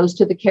as opposed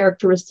to the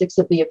characteristics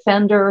of the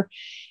offender.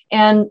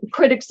 And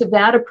critics of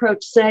that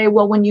approach say,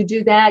 well, when you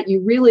do that,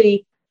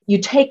 you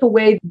take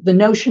away the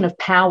notion of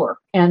power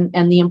and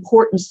the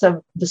importance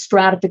of the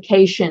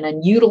stratification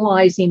and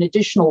utilizing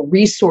additional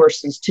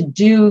resources to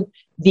do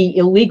the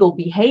illegal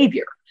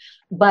behavior.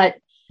 But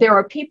there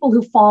are people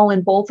who fall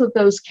in both of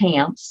those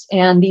camps,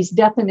 and these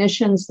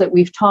definitions that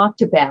we've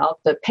talked about,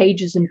 the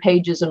pages and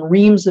pages and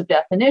reams of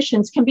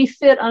definitions, can be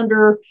fit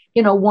under,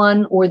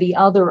 one or the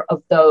other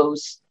of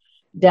those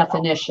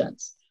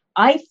definitions.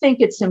 I think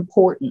it's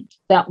important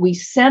that we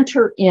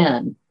center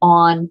in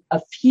on a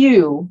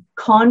few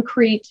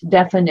concrete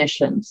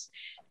definitions,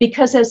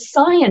 because as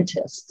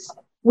scientists,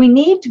 we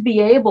need to be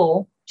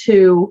able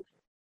to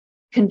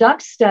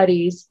conduct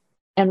studies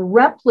and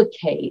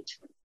replicate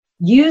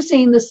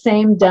using the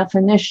same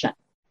definition.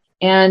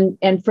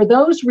 And for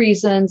those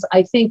reasons,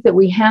 I think that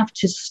we have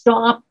to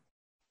stop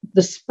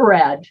the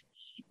spread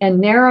and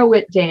narrow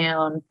it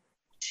down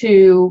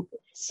to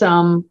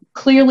some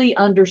clearly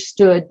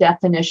understood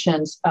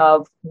definitions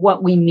of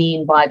what we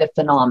mean by the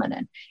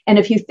phenomenon. And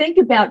if you think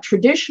about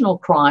traditional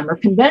crime or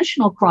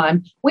conventional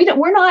crime,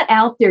 we're not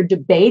out there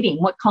debating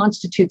what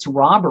constitutes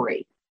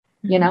robbery.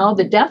 You know,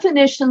 the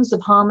definitions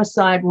of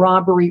homicide,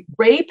 robbery,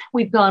 rape,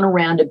 we've gone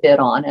around a bit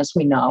on, as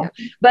we know.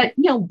 But,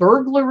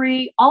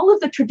 burglary, all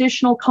of the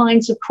traditional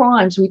kinds of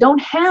crimes, we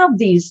don't have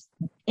these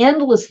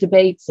endless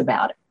debates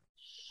about it.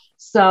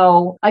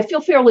 So I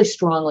feel fairly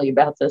strongly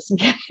about this, in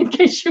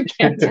case you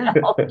can't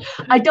tell.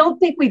 I don't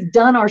think we've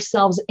done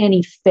ourselves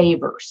any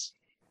favors.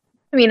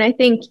 I mean, I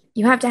think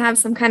you have to have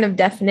some kind of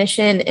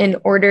definition in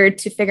order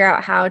to figure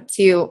out how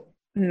to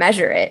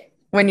measure it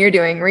when you're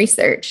doing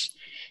research.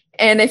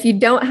 And if you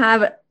don't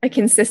have a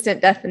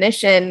consistent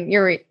definition,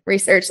 your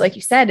research, like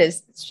you said,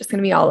 it's just going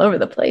to be all over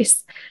the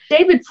place.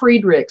 David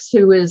Friedrichs,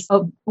 who is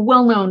a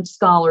well-known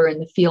scholar in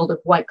the field of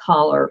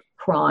white-collar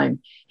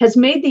crime, has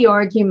made the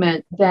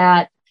argument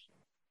that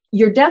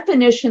your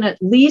definition at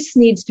least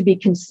needs to be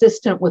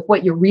consistent with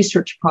what your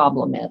research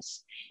problem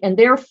is. And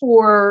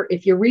therefore,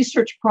 if your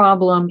research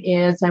problem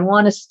is, I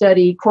want to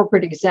study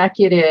corporate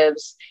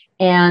executives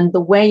and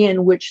the way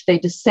in which they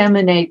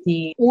disseminate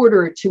the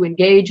order to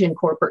engage in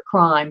corporate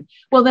crime,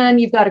 well, then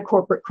you've got a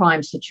corporate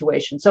crime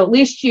situation. So at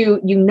least you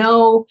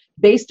know,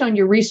 based on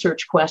your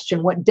research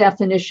question, what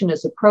definition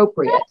is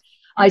appropriate.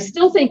 I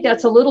still think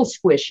that's a little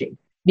squishy,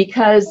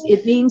 because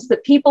it means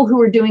that people who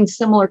are doing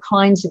similar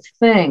kinds of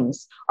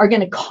things are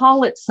going to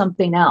call it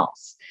something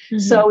else. Mm-hmm.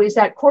 So is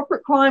that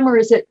corporate crime or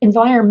is it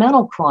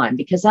environmental crime?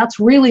 Because that's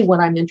really what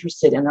I'm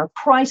interested in, or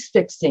price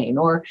fixing,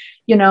 or,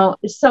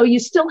 so you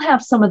still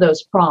have some of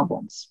those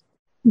problems.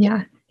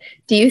 Yeah.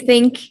 Do you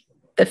think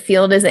the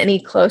field is any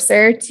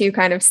closer to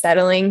kind of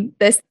settling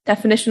this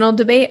definitional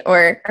debate,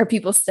 or are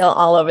people still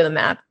all over the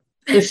map?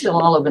 They're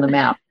still all over the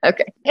map.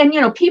 Okay. And,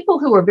 people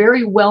who are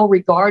very well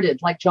regarded,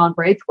 like John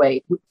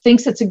Braithwaite,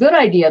 thinks it's a good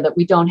idea that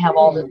we don't have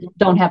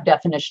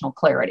definitional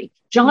clarity.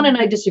 John and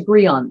I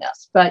disagree on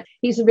this, but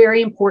he's a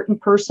very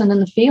important person in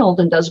the field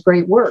and does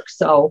great work.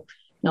 So,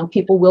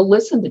 people will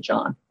listen to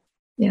John.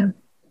 Yeah.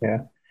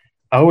 Yeah.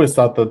 I always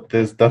thought that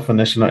this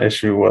definitional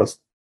issue was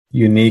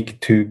unique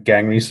to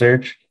gang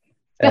research.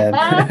 And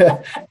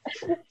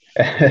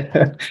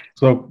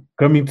so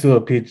coming to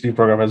a PhD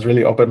program has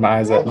really opened my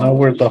eyes that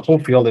where the whole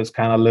field is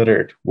kind of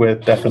littered with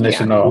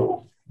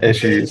definitional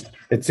issues.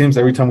 It seems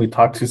every time we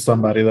talk to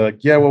somebody, they're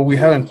like, we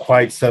haven't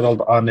quite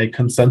settled on a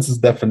consensus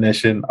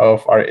definition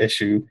of our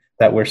issue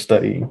that we're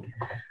studying.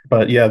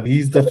 But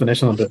these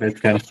definitional debates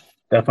can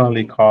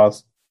definitely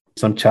cause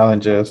some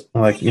challenges.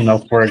 Like,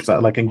 for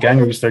example, like in gang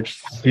research,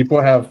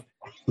 people have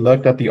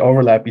looked at the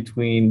overlap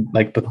between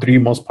like the three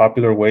most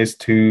popular ways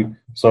to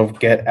sort of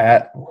get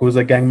at who's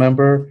a gang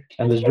member.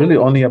 And there's really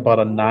only about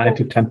a 9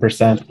 to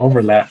 10%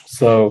 overlap.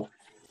 So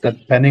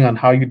depending on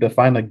how you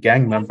define a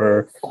gang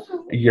member,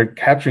 you're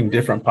capturing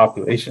different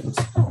populations.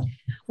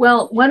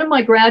 Well, one of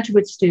my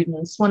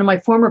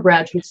former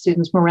graduate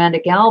students, Miranda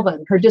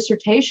Galvin, her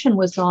dissertation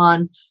was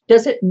on,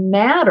 does it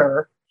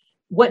matter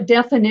what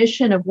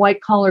definition of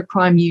white-collar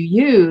crime you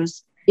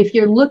use if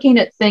you're looking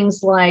at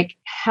things like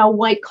how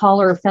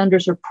white-collar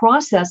offenders are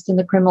processed in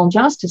the criminal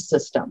justice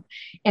system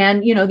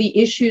and, the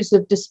issues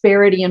of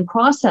disparity in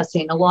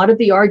processing? A lot of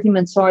the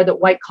arguments are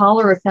that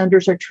white-collar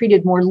offenders are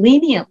treated more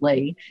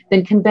leniently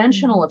than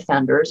conventional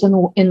offenders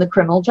in the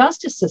criminal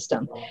justice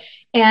system.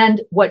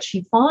 And what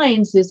she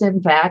finds is,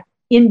 in fact,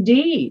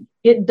 indeed,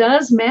 it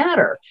does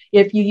matter.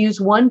 If you use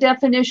one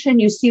definition,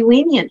 you see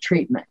lenient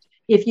treatment.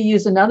 If you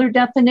use another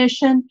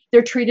definition,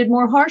 they're treated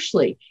more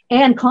harshly.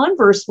 And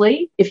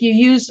conversely, if you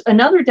use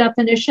another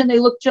definition, they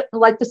look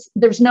like this,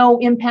 there's no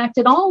impact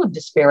at all of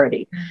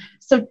disparity.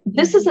 So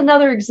this is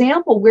another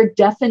example where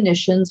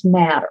definitions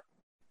matter.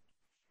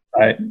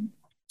 Right.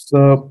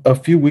 So a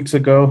few weeks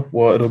ago,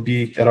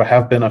 it'll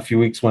have been a few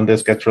weeks when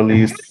this gets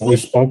released, we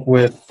spoke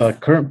with the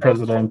current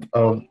president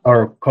of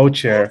our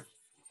co-chair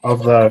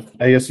of the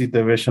ASC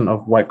Division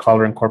of White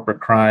Collar and Corporate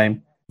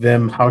Crime,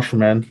 Wim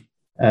Hauscherman.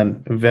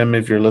 And Wim,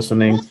 if you're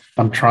listening,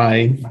 I'm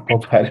trying.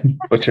 Hope I didn't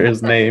butcher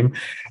his name.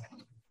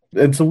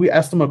 And so we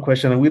asked him a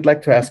question, and we'd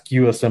like to ask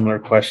you a similar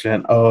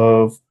question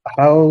of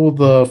how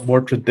the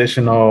more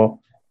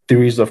traditional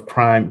theories of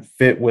crime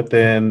fit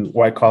within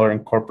white collar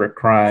and corporate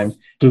crime.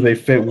 Do they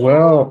fit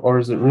well, or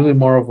is it really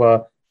more of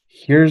a,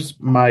 here's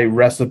my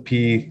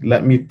recipe,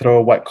 let me throw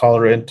a white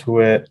collar into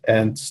it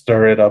and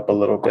stir it up a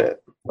little bit?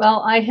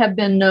 Well, I have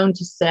been known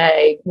to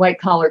say white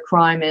collar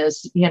crime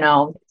is,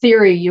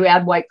 theory, you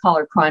add white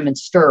collar crime and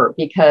stir,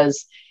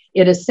 because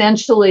it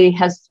essentially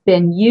has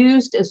been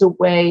used as a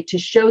way to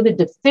show the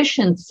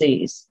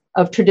deficiencies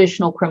of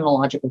traditional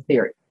criminological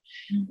theory.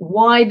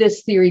 why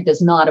this theory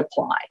does not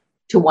apply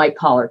to white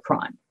collar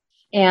crime.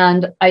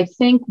 And I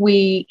think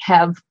we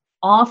have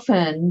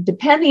often,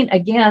 depending,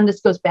 again,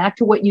 this goes back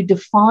to what you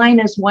define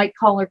as white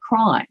collar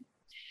crime.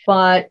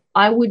 But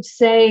I would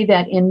say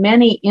that in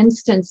many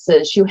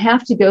instances, you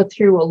have to go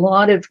through a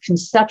lot of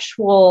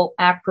conceptual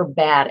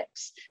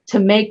acrobatics to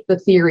make the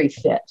theory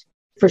fit.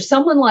 For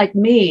someone like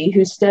me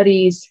who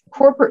studies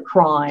corporate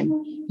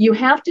crime, you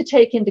have to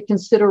take into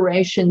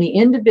consideration the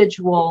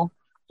individual,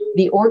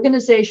 the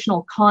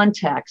organizational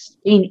context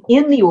in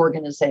the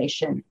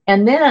organization,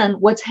 and then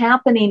what's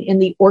happening in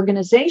the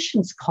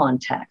organization's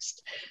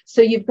context.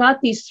 So you've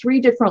got these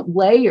three different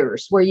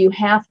layers where you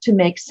have to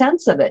make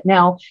sense of it.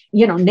 Now,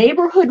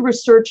 neighborhood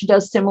research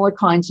does similar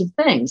kinds of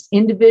things,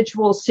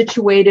 individuals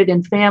situated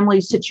in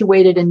families,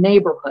 situated in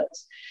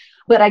neighborhoods.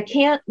 But I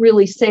can't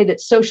really say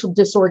that social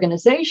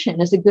disorganization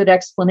is a good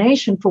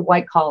explanation for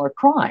white collar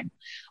crime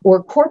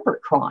or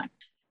corporate crime.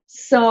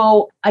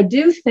 So I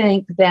do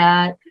think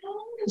that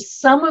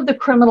some of the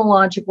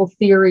criminological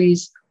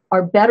theories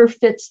are better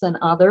fits than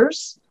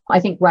others. I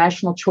think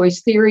rational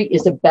choice theory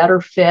is a better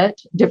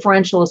fit.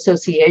 Differential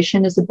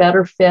association is a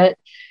better fit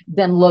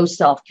than low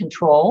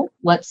self-control,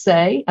 let's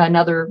say,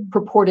 another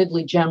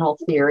purportedly general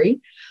theory.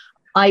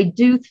 I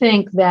do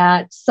think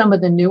that some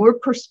of the newer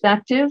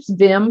perspectives,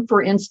 Vim,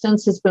 for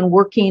instance, has been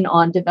working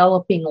on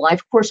developing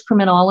life course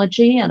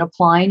criminology and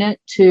applying it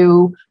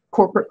to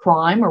corporate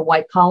crime or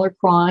white collar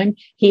crime.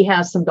 He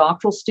has some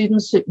doctoral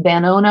students at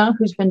Van Ona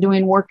who's been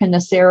doing work in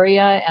this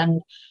area.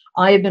 And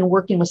I have been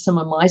working with some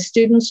of my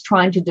students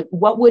trying to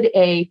what would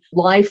a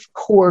life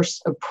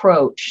course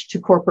approach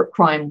to corporate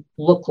crime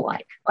look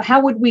like?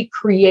 How would we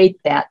create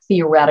that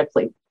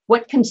theoretically?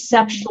 What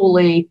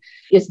conceptually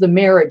is the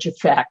marriage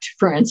effect,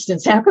 for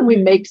instance? How can we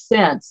make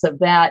sense of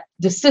that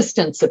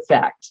desistance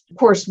effect? Of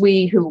course,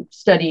 we who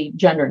study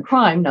gender and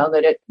crime know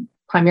that it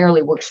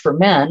primarily works for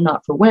men,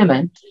 not for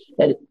women,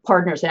 that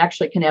partners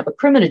actually can have a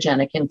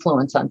criminogenic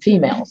influence on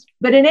females.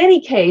 But in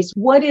any case,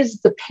 what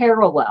is the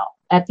parallel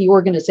at the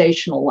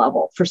organizational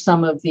level for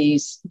some of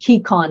these key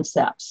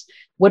concepts?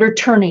 What are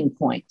turning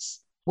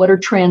points? What are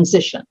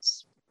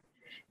transitions?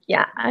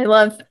 Yeah, I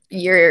love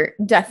your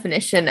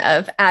definition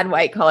of add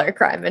white collar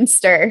crime and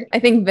stir. I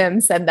think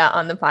Vim said that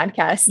on the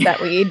podcast that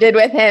we did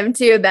with him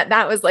too,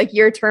 that was like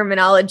your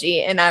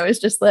terminology. And I was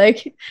just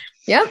like,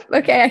 yep,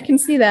 okay, I can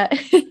see that.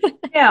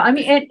 Yeah, I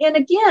mean, and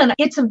again,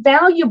 it's a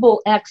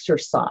valuable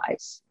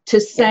exercise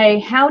to say,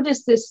 how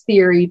does this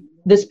theory,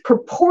 this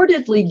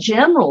purportedly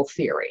general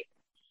theory,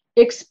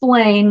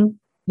 explain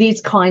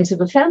these kinds of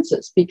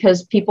offenses?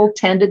 Because people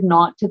tended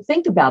not to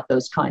think about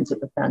those kinds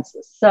of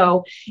offenses.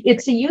 So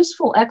it's a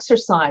useful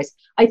exercise.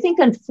 I think,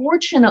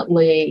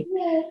 unfortunately,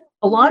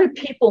 a lot of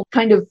people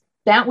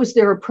that was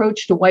their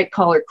approach to white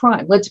collar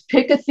crime. Let's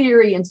pick a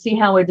theory and see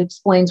how it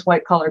explains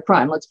white collar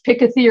crime. Let's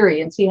pick a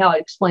theory and see how it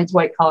explains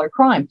white collar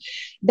crime.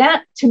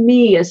 That, to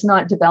me, is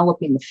not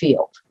developing the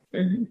field.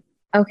 Mm-hmm.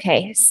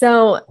 Okay.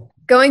 So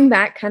going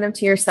back kind of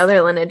to your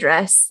Sutherland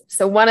address.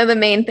 So one of the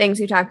main things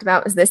you talked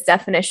about was this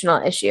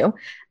definitional issue.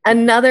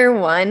 Another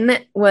one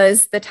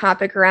was the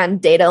topic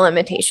around data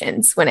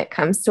limitations when it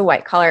comes to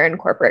white collar and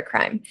corporate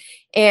crime.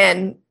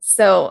 And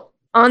so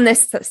on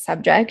this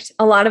subject,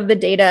 a lot of the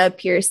data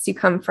appears to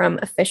come from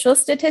official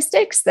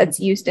statistics that's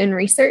used in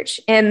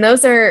research. And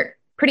those are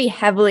pretty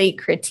heavily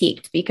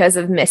critiqued because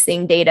of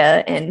missing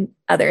data and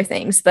other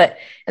things. But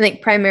I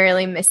think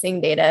primarily missing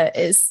data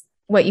is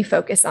what you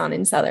focus on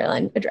in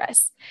Sutherland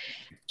address.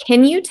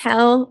 Can you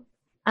tell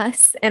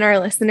us and our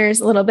listeners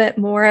a little bit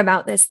more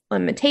about this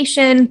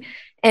limitation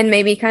and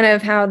maybe kind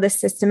of how the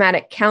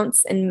systematic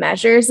counts and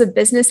measures of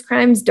business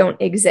crimes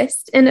don't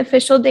exist in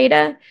official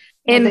data?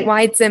 And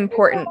why it's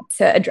important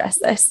to address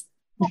this.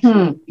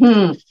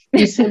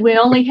 You said we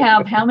only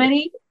have how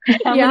many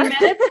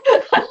minutes?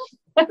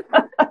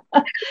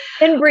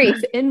 In brief.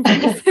 In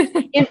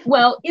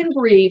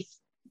brief,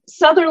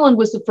 Sutherland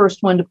was the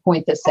first one to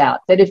point this out,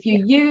 that if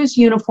you use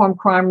Uniform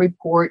Crime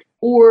Report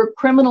or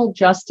criminal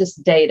justice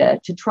data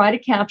to try to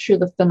capture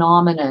the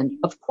phenomenon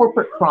of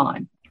corporate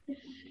crime,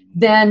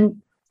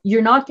 then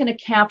you're not going to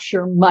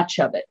capture much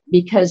of it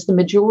because the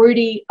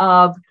majority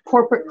of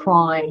corporate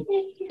crime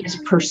is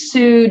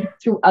pursued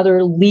through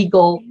other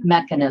legal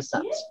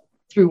mechanisms,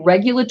 through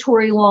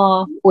regulatory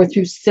law or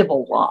through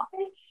civil law.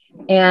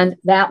 And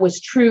that was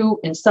true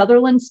in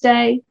Sutherland's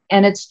day,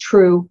 and it's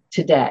true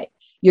today.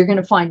 You're going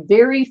to find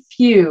very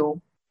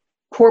few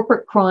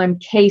corporate crime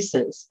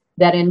cases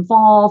that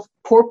involve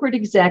corporate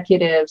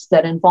executives,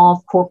 that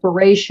involve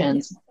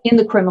corporations in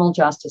the criminal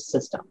justice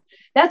system.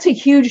 That's a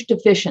huge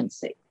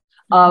deficiency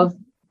of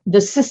the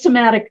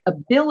systematic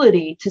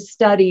ability to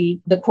study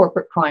the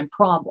corporate crime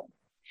problem.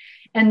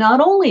 And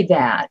not only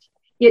that,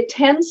 it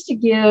tends to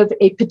give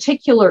a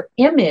particular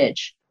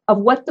image of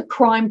what the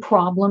crime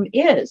problem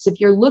is. If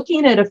you're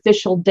looking at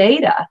official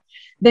data,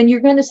 then you're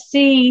going to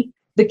see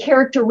the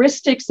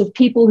characteristics of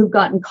people who've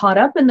gotten caught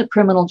up in the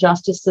criminal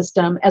justice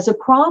system as a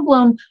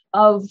problem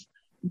of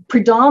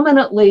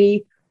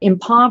predominantly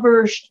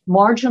impoverished,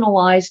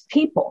 marginalized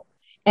people.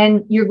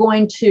 And you're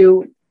going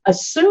to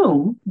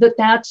assume that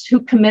that's who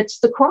commits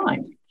the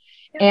crime.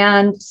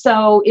 And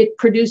so it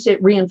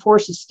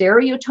reinforces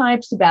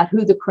stereotypes about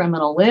who the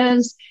criminal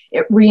is.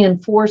 It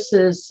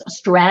reinforces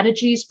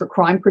strategies for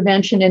crime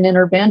prevention and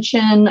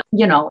intervention.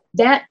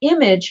 That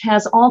image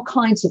has all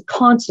kinds of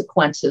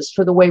consequences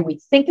for the way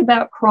we think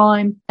about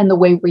crime and the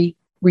way we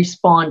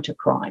respond to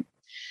crime.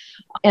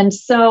 And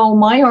so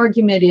my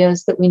argument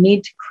is that we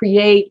need to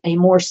create a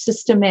more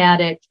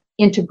systematic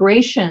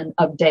integration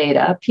of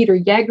data. Peter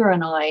Yeager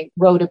and I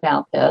wrote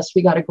about this.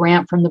 We got a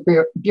grant from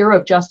the Bureau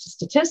of Justice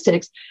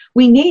Statistics.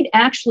 We need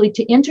actually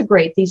to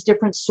integrate these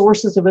different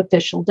sources of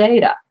official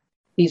data,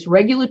 these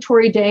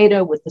regulatory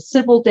data with the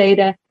civil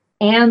data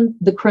and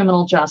the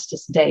criminal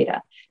justice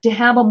data, to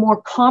have a more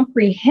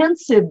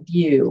comprehensive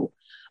view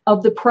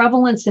of the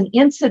prevalence and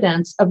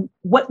incidence of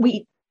what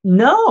we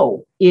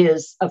know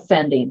is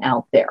offending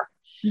out there.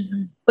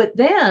 Mm-hmm. But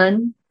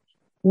then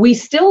we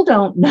still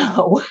don't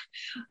know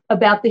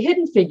about the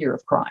hidden figure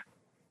of crime.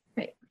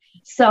 Right.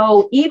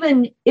 So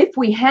even if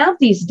we have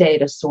these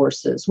data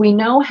sources, we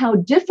know how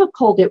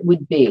difficult it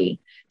would be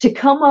to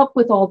come up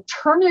with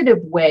alternative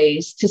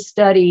ways to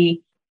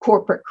study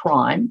corporate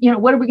crime.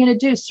 What are we going to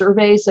do?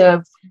 Surveys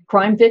of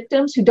crime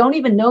victims who don't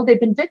even know they've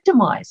been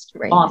victimized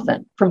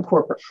often from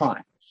corporate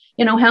crime.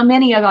 How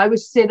many of, I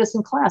always say this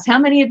in class, how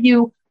many of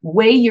you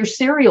weigh your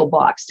cereal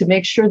box to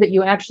make sure that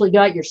you actually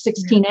got your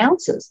 16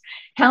 ounces?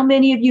 How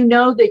many of you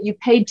know that you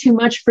paid too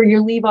much for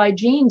your Levi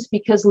jeans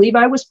because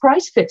Levi was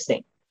price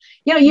fixing?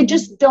 You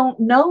just don't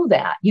know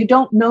that. You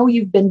don't know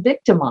you've been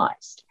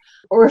victimized.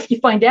 Or if you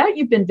find out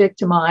you've been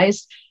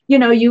victimized,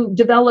 you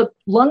develop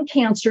lung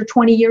cancer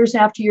 20 years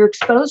after your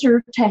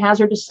exposure to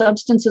hazardous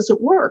substances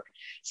at work.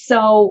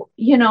 So,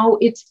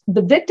 it's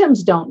the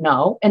victims don't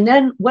know. And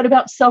then what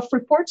about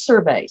self-report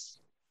surveys?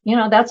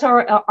 That's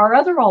our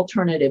other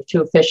alternative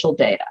to official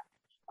data.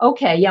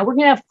 Okay, we're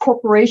going to have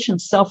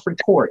corporations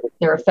self-report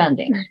their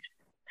offending.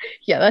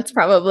 Yeah, that's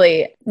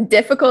probably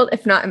difficult,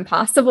 if not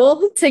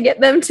impossible, to get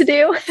them to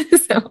do.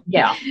 So,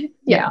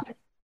 yeah.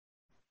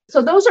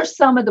 So those are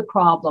some of the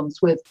problems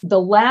with the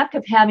lack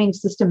of having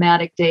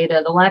systematic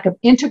data, the lack of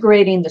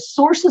integrating the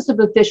sources of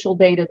official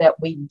data that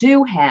we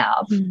do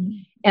have. Mm-hmm.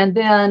 And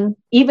then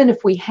even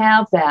if we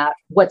have that,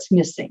 what's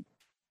missing?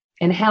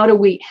 And how do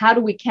we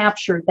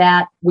capture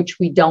that which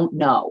we don't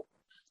know?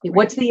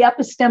 What's the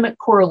epistemic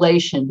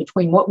correlation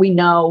between what we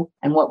know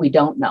and what we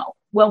don't know?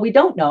 Well, we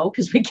don't know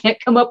because we can't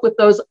come up with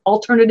those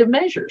alternative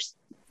measures.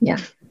 Yeah.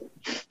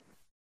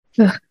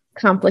 Ugh,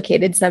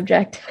 complicated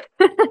subject.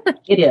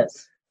 It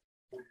is,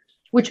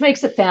 which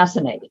makes it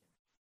fascinating.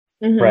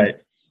 Mm-hmm. Right.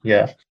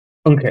 Yeah.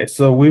 Okay.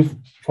 So we've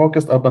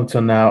focused up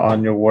until now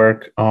on your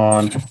work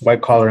on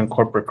white collar and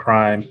corporate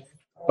crime,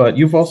 but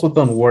you've also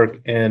done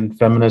work in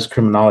feminist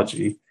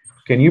criminology.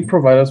 Can you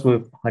provide us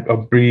with a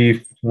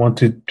brief 1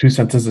 to 2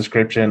 sentence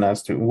description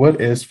as to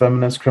what is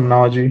feminist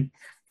criminology?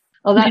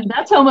 Well,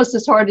 that's almost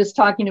as hard as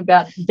talking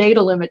about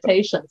data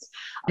limitations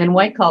in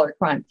white collar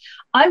crime.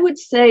 I would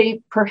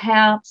say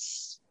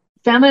perhaps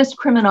feminist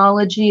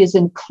criminology is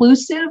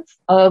inclusive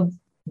of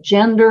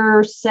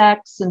gender,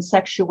 sex, and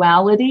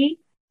sexuality,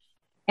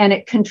 and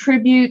it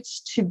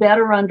contributes to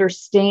better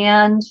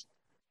understand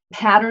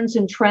patterns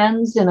and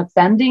trends in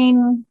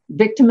offending,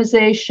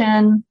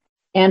 victimization,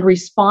 and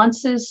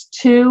responses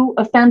to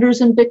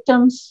offenders and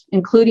victims,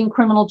 including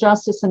criminal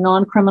justice and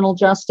non-criminal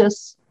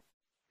justice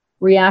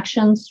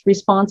reactions,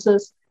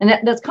 responses. And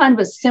that's kind of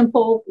a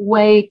simple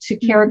way to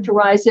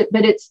characterize it,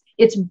 but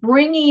it's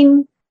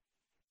bringing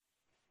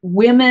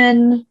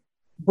women,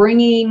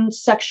 bringing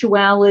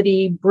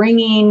sexuality,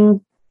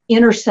 bringing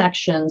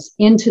intersections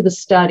into the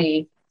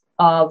study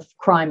of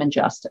crime and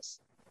justice.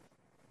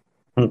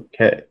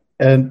 Okay.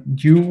 And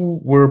you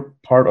were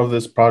part of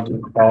this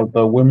project called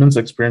the Women's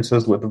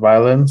Experiences with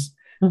Violence,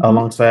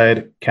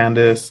 alongside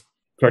Candace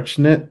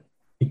Kirchnitt,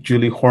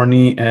 Julie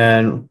Horney,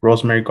 and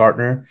Rosemary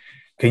Gardner.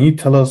 Can you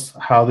tell us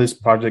how this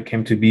project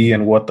came to be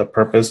and what the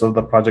purpose of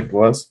the project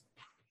was?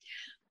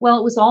 Well,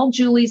 it was all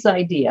Julie's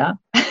idea.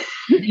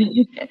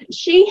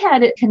 She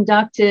had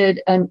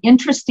conducted an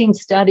interesting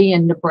study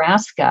in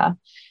Nebraska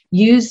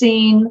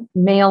using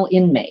male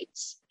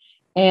inmates.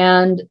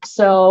 And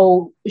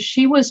so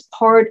she was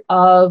part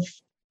of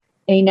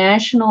a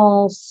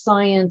National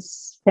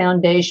Science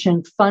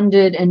Foundation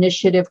funded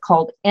initiative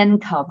called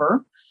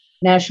NCOVER,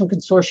 National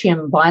Consortium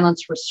on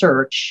Violence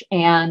Research,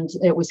 and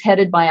it was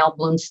headed by Al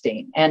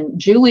Blumstein. And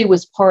Julie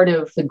was part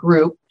of the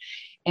group,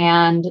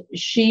 and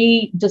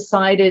she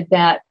decided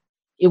that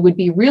it would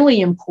be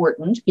really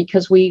important,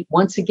 because we,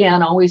 once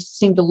again, always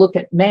seem to look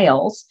at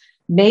males.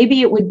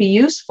 Maybe it would be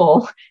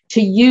useful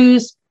to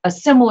use a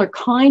similar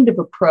kind of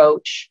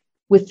approach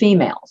with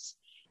females.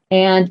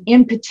 And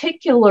in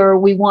particular,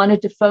 we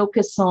wanted to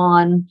focus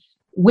on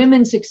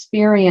women's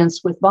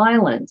experience with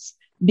violence,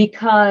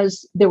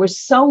 because there was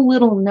so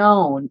little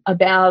known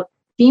about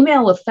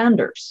female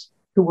offenders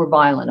who were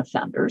violent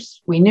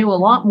offenders. We knew a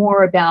lot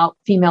more about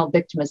female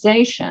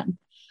victimization,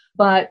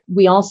 but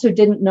we also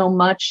didn't know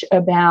much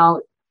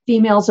about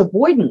females'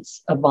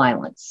 avoidance of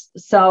violence.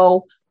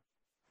 So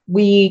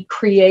we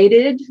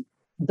created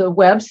the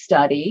web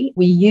study,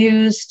 we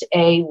used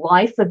a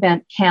life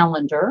event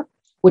calendar,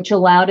 which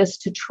allowed us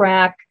to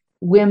track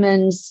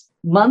women's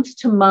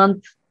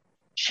month-to-month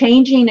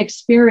changing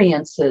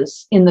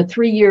experiences in the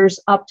 3 years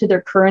up to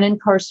their current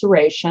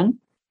incarceration.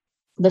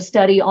 The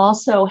study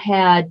also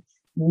had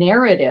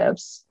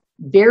narratives,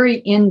 very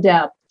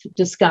in-depth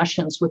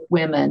discussions with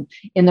women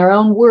in their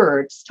own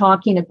words,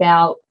 talking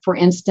about, for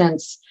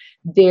instance,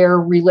 their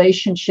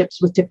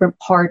relationships with different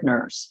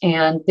partners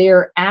and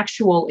their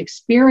actual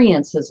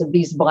experiences of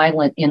these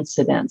violent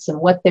incidents and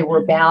what they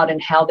were about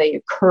and how they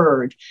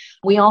occurred.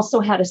 We also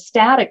had a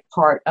static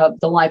part of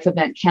the life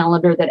event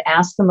calendar that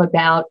asked them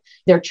about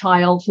their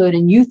childhood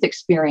and youth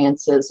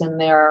experiences and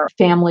their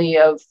family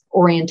of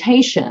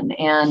orientation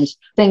and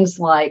things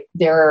like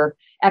their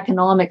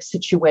economic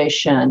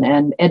situation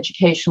and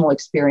educational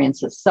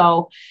experiences.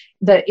 So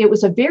it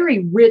was a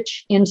very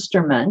rich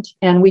instrument,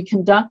 and we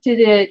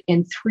conducted it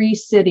in 3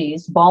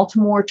 cities,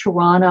 Baltimore,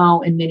 Toronto,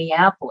 and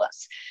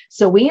Minneapolis.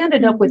 So we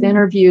ended up with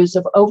interviews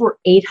of over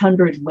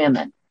 800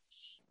 women.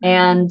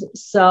 And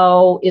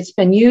so it's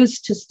been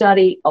used to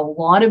study a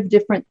lot of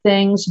different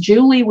things.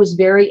 Julie was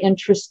very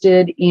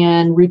interested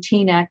in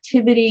routine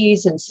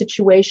activities and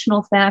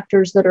situational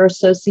factors that are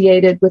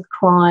associated with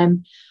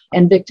crime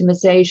and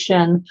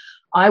victimization.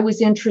 I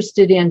was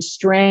interested in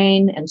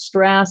strain and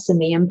stress and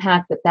the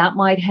impact that that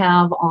might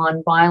have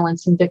on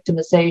violence and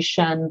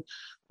victimization.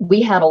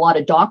 We had a lot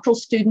of doctoral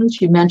students.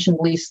 You mentioned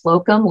Lee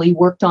Slocum. Lee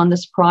worked on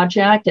this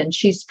project, and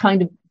she's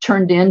kind of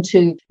turned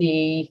into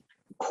the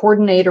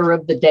coordinator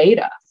of the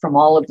data from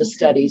all of the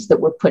studies that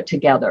were put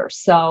together.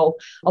 So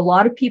a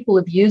lot of people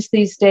have used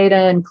these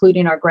data,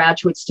 including our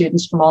graduate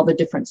students from all the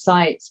different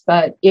sites,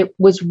 but it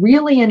was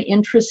really an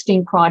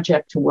interesting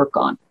project to work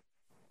on.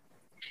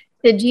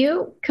 Did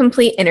you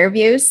complete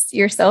interviews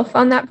yourself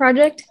on that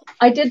project?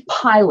 I did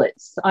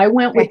pilots. I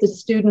went with the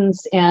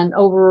students and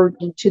over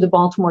to the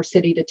Baltimore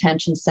City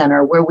Detention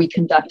Center where we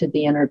conducted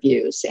the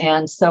interviews.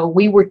 And so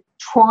we were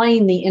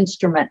trying the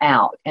instrument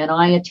out, and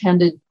I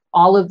attended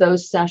all of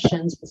those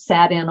sessions,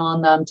 sat in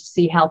on them to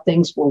see how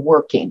things were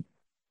working.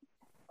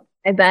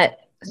 I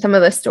bet some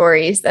of the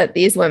stories that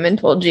these women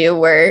told you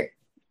were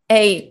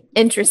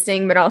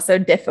interesting, but also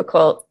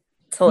difficult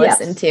to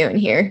listen to and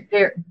hear.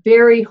 They're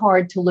very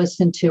hard to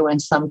listen to in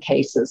some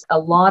cases. A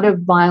lot of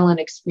violent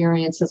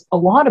experiences, a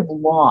lot of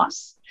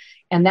loss.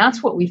 And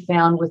that's what we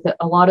found with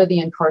a lot of the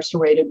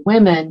incarcerated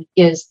women,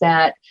 is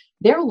that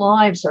their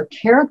lives are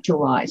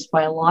characterized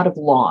by a lot of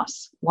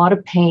loss, a lot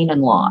of pain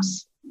and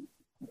loss.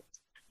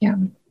 Yeah.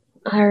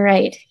 All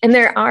right. And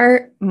there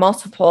are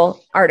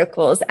multiple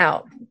articles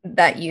out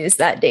that use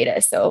that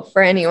data. So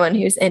for anyone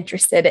who's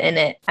interested in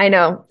it, I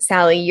know,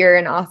 Sally, you're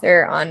an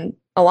author on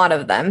a lot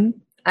of them.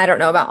 I don't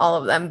know about all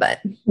of them, but.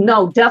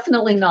 No,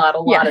 definitely not a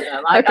lot of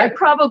them. I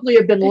probably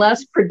have been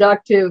less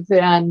productive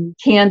than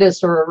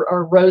Candace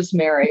or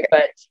Rosemary,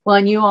 but, well,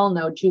 and you all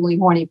know Julie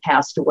Horney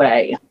passed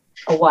away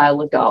a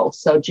while ago.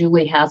 So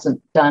Julie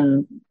hasn't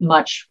done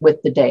much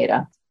with the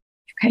data.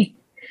 Okay.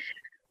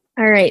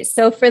 All right.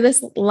 So for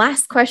this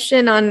last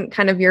question on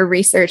kind of your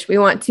research, we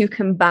want to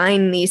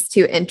combine these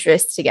two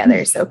interests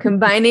together. So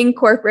combining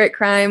corporate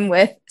crime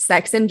with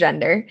sex and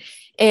gender.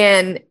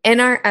 And in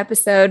our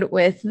episode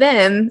with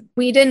them,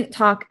 we didn't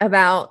talk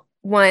about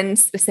one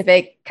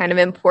specific kind of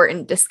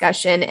important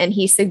discussion, and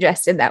he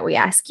suggested that we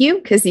ask you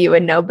because you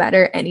would know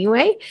better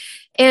anyway.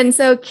 And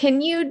so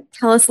can you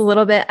tell us a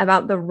little bit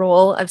about the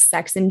role of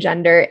sex and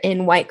gender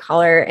in white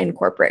collar and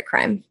corporate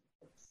crime?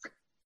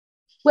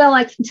 Well,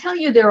 I can tell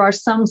you there are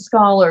some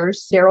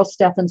scholars, Daryl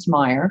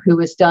Steffensmeyer, who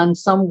has done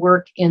some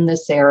work in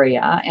this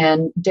area,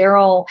 and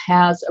Daryl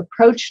has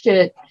approached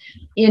it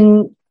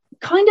in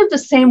kind of the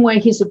same way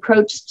he's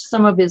approached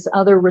some of his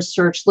other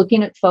research,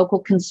 looking at focal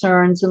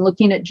concerns and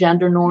looking at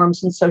gender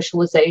norms and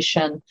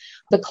socialization.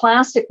 The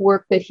classic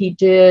work that he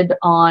did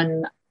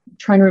on, I'm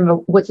trying to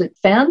remember, was it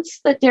Fence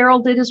that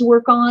Daryl did his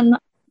work on?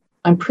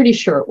 I'm pretty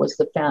sure it was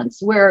the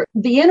Fence, where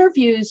the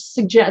interviews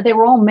suggest they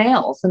were all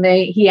males, and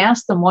he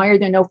asked them, why are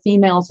there no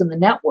females in the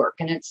network?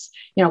 And it's,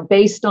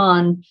 based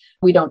on,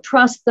 we don't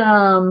trust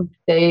them.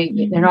 They're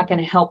not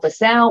going to help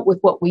us out with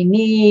what we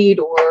need,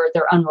 or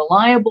they're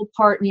unreliable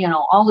partner,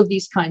 all of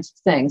these kinds of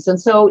things. And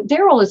so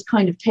Daryl has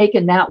kind of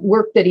taken that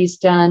work that he's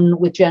done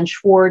with Jen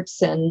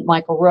Schwartz and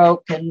Michael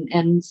Roque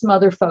and some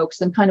other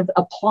folks and kind of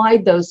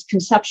applied those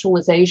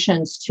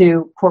conceptualizations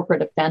to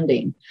corporate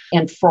offending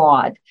and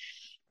fraud.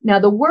 Now,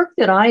 the work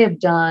that I have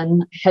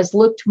done has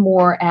looked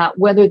more at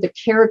whether the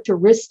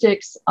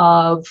characteristics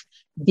of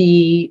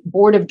the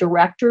board of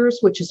directors,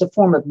 which is a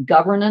form of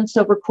governance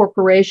over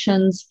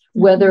corporations,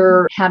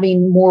 whether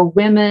having more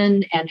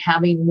women and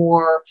having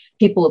more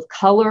people of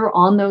color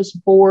on those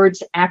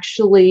boards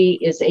actually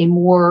is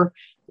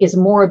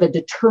more of a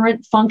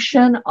deterrent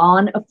function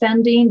on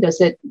offending. Does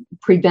it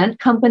prevent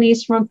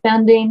companies from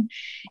offending?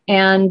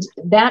 And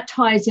that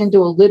ties into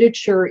a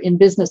literature in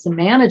business and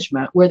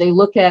management where they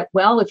look at,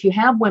 well, if you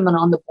have women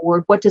on the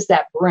board, what does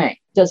that bring?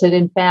 Does it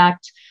in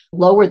fact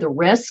lower the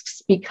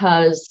risks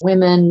because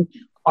women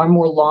are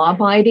more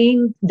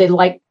law-abiding? They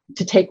like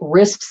to take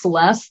risks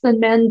less than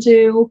men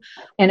do.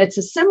 And it's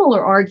a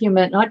similar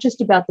argument, not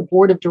just about the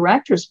board of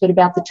directors, but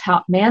about the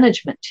top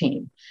management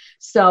team.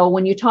 So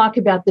when you talk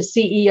about the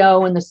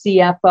CEO and the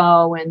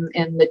CFO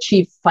and the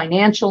chief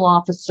financial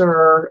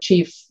officer,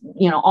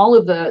 all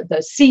of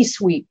the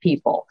C-suite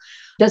people,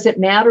 does it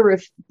matter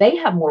if they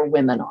have more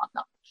women on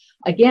them?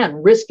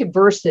 Again, risk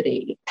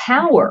adversity,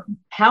 power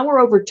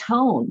over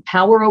tone,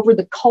 power over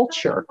the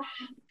culture.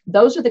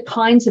 Those are the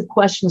kinds of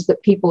questions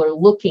that people are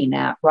looking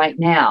at right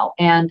now.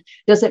 And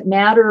does it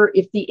matter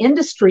if the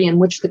industry in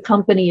which the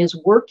company is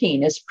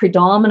working is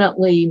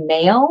predominantly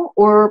male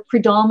or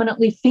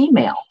predominantly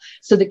female?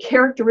 So the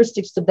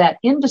characteristics of that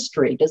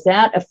industry, does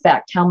that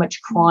affect how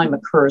much crime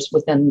occurs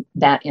within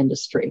that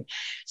industry?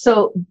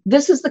 So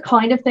this is the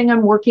kind of thing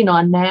I'm working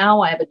on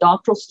now. I have a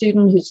doctoral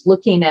student who's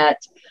looking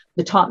at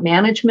the top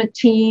management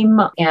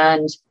team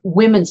and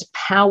women's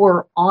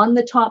power on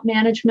the top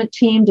management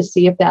team to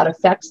see if that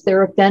affects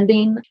their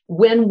offending.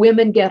 When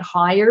women get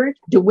hired,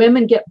 do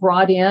women get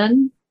brought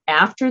in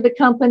after the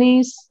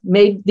companies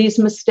made these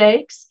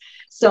mistakes?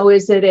 So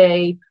is it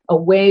a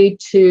way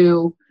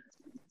to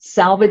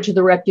salvage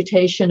the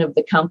reputation of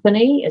the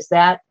company? Is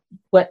that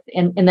what,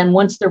 and then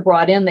once they're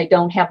brought in, they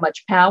don't have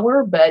much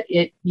power, but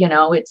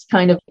it's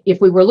kind of,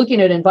 if we were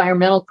looking at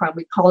environmental crime,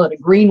 we call it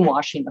a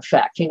greenwashing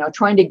effect,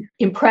 trying to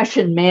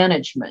impression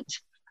management,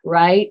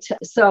 right?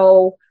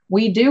 So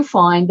we do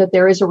find that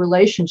there is a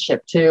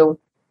relationship to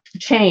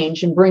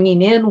change and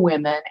bringing in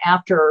women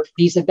after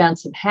these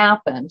events have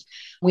happened.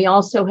 We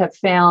also have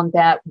found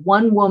that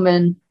one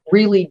woman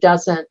really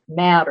doesn't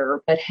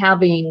matter, but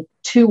having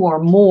two or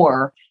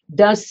more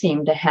does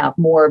seem to have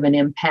more of an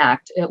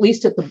impact, at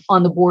least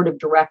on the board of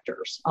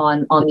directors,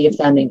 on the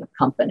offending of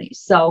companies.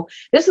 So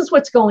this is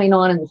what's going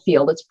on in the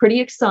field. It's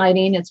pretty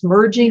exciting. It's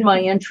merging my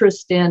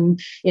interest in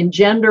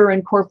gender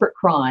and corporate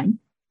crime.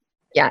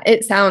 Yeah,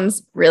 it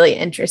sounds really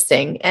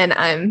interesting. And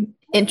I'm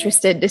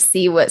interested to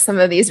see what some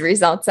of these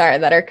results are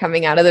that are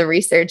coming out of the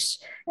research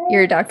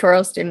your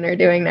doctoral student are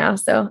doing now.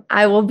 So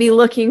I will be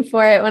looking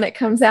for it when it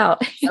comes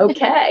out.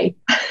 Okay.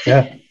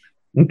 Yeah.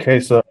 Okay.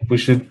 So we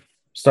should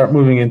start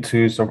moving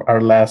into sort of our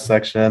last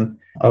section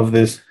of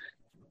this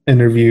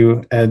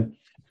interview. And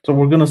so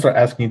we're going to start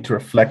asking you to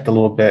reflect a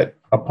little bit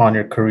upon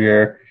your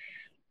career.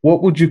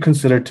 What would you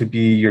consider to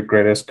be your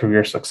greatest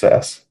career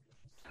success?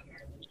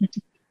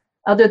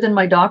 Other than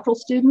my doctoral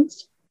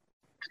students?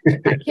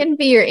 That can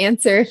be your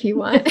answer if you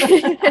want.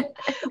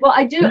 Well,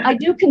 I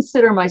do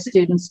consider my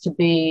students to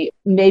be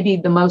maybe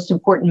the most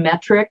important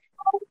metric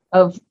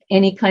of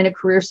any kind of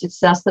career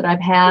success that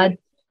I've had.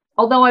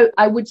 Although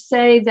I would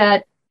say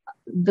that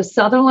the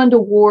Sutherland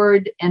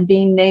Award and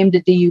being named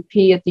a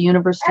DUP at the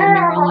University of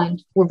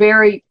Maryland were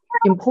very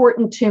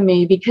important to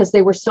me because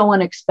they were so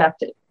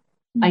unexpected.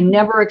 Mm-hmm. I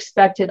never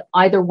expected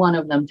either one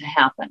of them to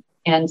happen.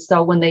 And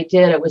so when they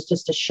did, it was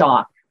just a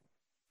shock.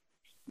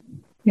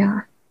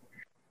 Yeah.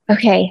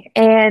 Okay.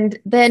 And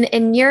then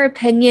in your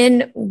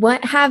opinion,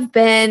 what have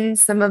been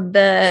some of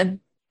the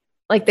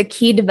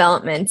key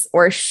developments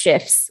or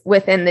shifts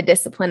within the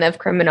discipline of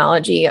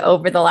criminology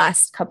over the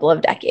last couple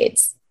of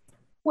decades?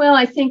 Well,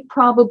 I think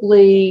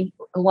probably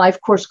life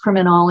course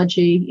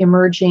criminology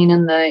emerging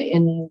in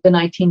the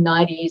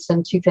 1990s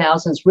and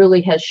 2000s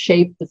really has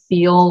shaped the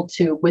field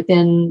to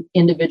within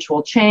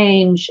individual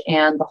change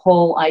and the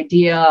whole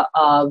idea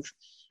of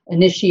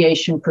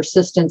initiation,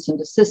 persistence, and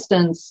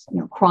desistance,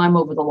 crime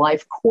over the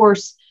life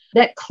course.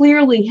 That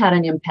clearly had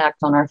an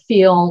impact on our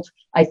field.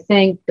 I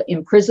think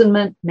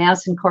imprisonment,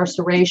 mass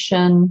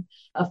incarceration,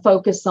 a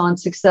focus on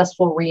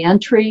successful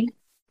reentry,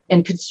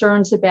 and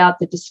concerns about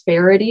the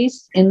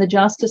disparities in the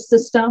justice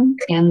system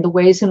and the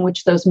ways in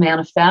which those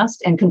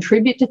manifest and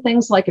contribute to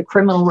things like a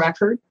criminal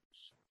record,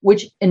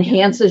 which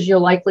enhances your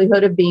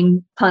likelihood of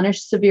being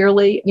punished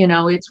severely.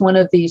 It's one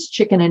of these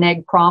chicken and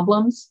egg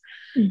problems.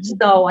 Mm-hmm.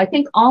 So I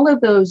think all of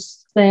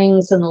those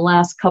things in the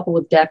last couple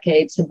of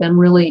decades have been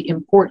really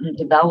important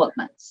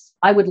developments.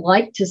 I would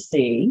like to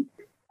see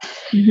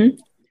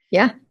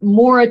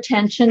more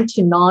attention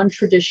to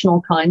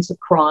non-traditional kinds of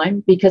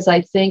crime, because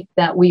I think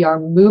that we are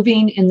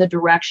moving in the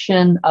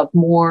direction of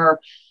more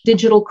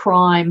digital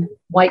crime,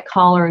 white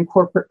collar and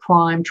corporate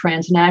crime,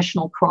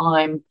 transnational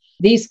crime,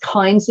 these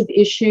kinds of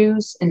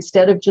issues,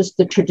 instead of just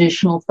the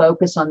traditional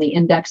focus on the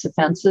index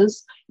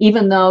offenses,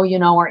 even though,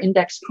 our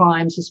index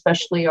crimes,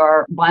 especially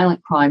our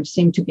violent crimes,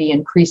 seem to be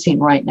increasing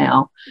right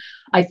now.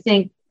 I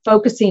think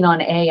focusing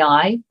on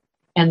AI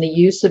and the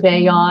use of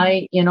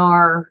AI in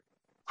our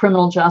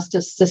criminal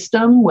justice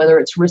system, whether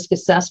it's risk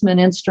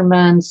assessment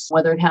instruments,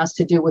 whether it has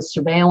to do with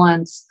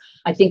surveillance,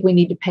 I think we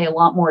need to pay a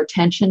lot more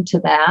attention to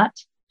that.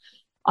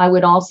 I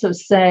would also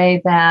say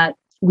that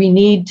we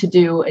need to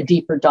do a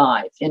deeper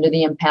dive into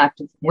the impact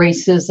of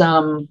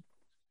racism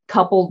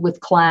coupled with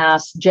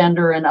class,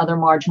 gender, and other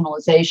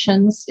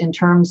marginalizations in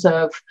terms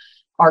of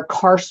our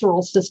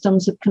carceral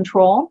systems of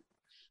control.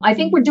 I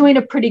think we're doing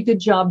a pretty good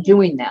job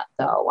doing that,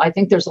 though. I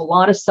think there's a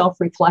lot of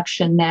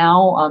self-reflection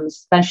now,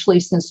 especially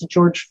since the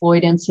George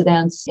Floyd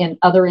incidents and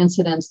other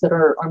incidents that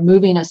are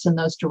moving us in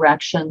those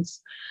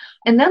directions.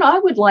 And then I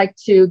would like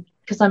to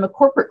because I'm a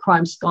corporate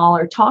crime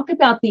scholar, talk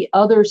about the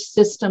other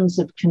systems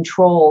of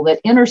control that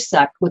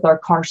intersect with our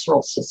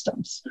carceral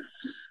systems.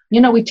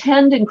 We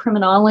tend in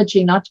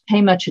criminology not to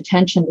pay much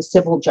attention to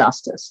civil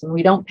justice, and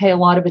we don't pay a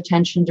lot of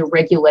attention to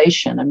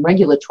regulation and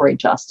regulatory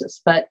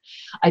justice. But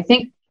I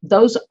think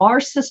those are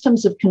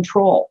systems of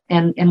control,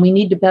 and we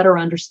need to better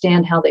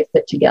understand how they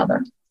fit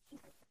together.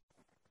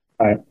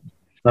 All right.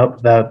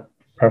 Nope, that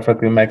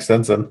perfectly makes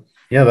sense. And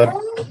yeah,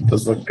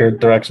 that's a good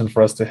direction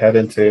for us to head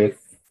into.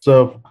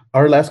 So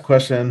our last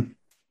question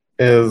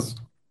is,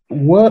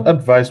 what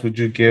advice would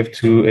you give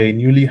to a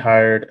newly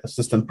hired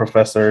assistant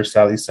professor,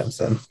 Sally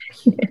Simpson?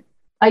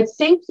 I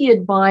think the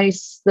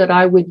advice that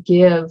I would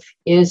give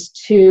is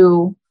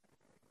to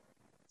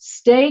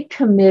stay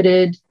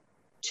committed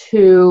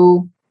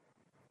to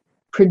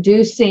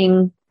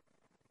producing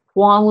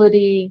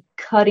quality,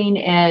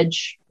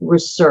 cutting-edge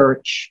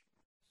research,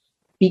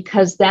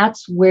 because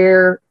that's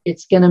where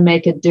it's going to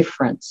make a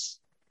difference.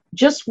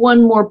 Just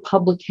one more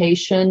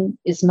publication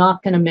is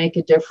not going to make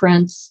a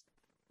difference.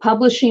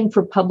 Publishing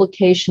for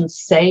publication's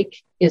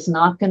sake is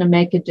not going to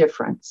make a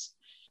difference.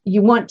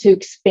 You want to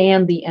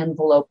expand the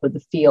envelope of the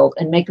field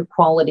and make a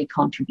quality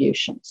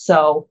contribution.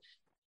 So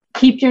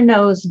keep your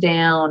nose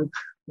down,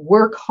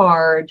 work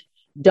hard,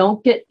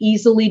 don't get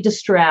easily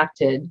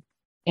distracted,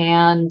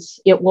 and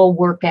it will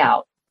work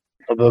out.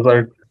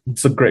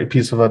 It's a great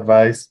piece of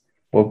advice.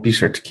 We'll be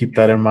sure to keep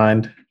that in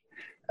mind.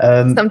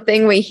 And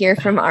something we hear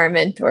from our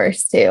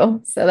mentors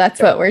too. So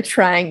that's what we're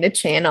trying to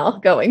channel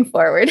going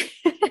forward.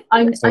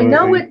 I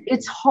know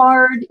it's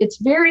hard. It's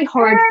very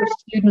hard for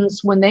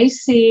students when they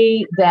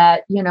see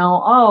that,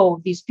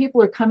 these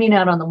people are coming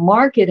out on the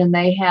market and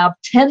they have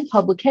 10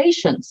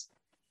 publications.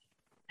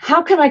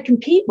 How can I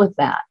compete with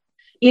that?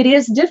 It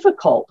is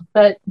difficult,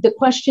 but the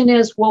question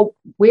is, well,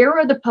 where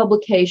are the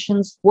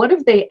publications? What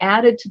have they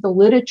added to the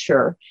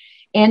literature?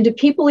 And do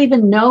people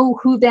even know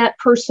who that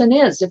person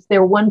is if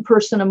they're one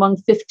person among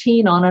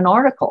 15 on an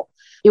article?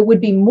 It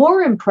would be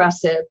more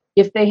impressive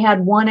if they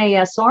had one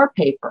ASR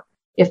paper,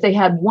 if they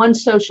had one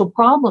social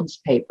problems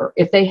paper,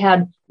 if they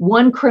had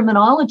one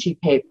criminology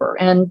paper.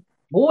 And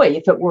boy,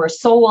 if it were a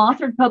sole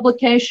authored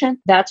publication,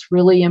 that's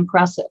really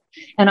impressive.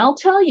 And I'll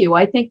tell you,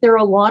 I think there are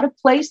a lot of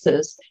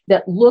places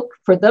that look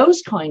for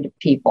those kind of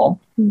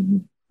people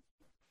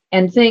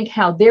and think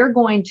how they're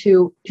going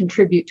to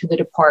contribute to the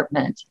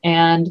department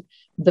and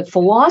the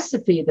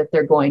philosophy that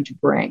they're going to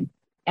bring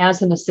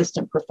as an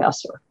assistant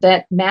professor.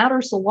 That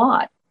matters a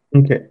lot.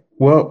 Okay.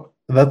 Well,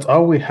 that's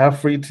all we have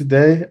for you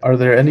today. Are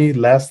there any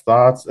last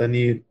thoughts,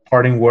 any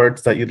parting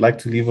words that you'd like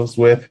to leave us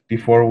with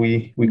before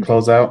we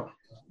close out?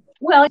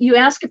 Well, you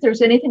asked if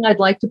there's anything I'd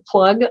like to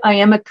plug. I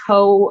am a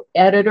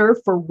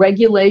co-editor for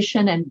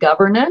Regulation and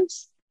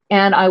Governance,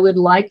 and I would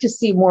like to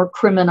see more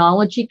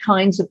criminology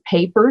kinds of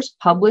papers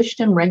published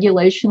in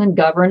Regulation and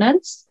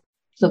Governance.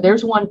 So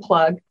there's one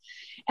plug.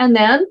 And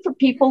then for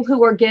people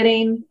who are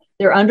getting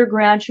their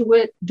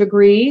undergraduate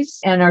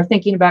degrees and are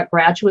thinking about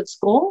graduate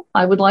school,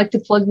 I would like to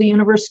plug the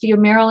University of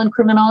Maryland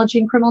Criminology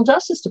and Criminal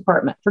Justice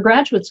Department for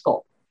graduate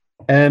school.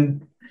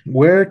 And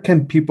where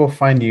can people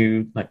find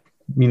you?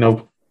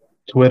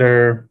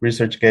 Twitter,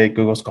 ResearchGate,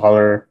 Google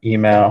Scholar,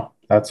 email,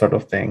 that sort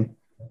of thing.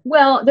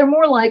 Well, they're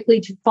more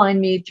likely to find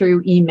me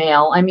through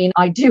email. I mean,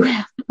 I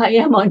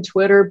am on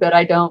Twitter, but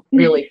I don't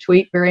really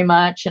tweet very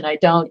much and I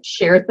don't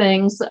share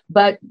things.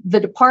 But the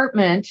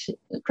department,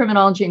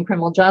 Criminology and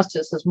Criminal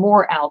Justice, is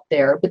more out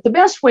there. But the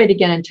best way to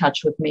get in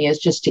touch with me is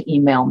just to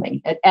email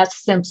me at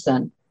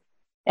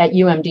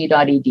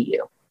ssimpson@umd.edu.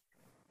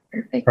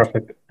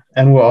 Perfect.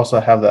 And we'll also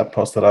have that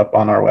posted up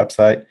on our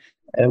website.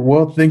 And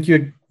well, thank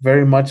you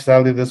very much,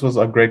 Sally. This was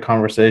a great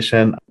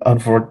conversation.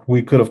 Unfortunately,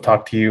 we could have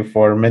talked to you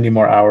for many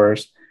more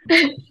hours,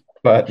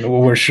 but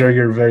we're sure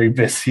you're very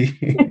busy.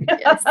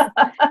 Yes.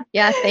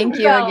 Yeah, thank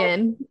you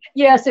again.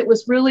 Yes, it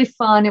was really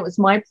fun. It was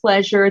my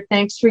pleasure.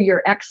 Thanks for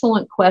your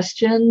excellent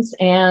questions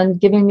and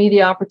giving me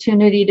the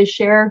opportunity to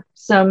share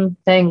some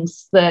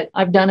things that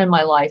I've done in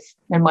my life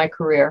and my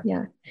career.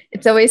 Yeah.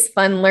 It's always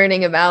fun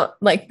learning about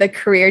the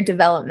career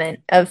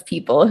development of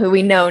people who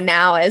we know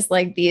now as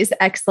these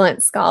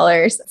excellent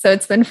scholars. So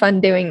it's been fun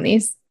doing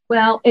these.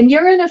 Well, and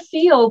you're in a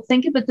field,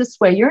 think of it this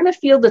way, you're in a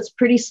field that's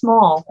pretty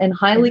small and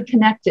highly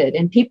connected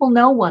and people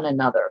know one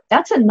another.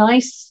 That's a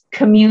nice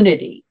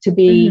community to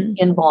be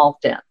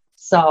involved in.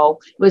 So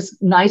it was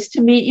nice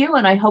to meet you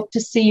and I hope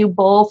to see you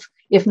both,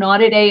 if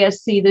not at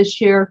ASC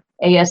this year,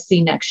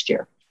 ASC next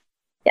year.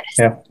 Yes.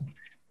 Yeah.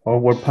 Well,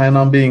 we're planning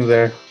on being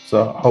there.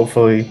 So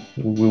hopefully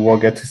we will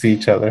get to see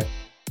each other.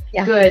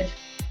 Yeah.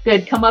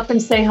 Good. Come up and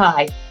say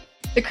hi.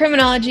 The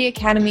Criminology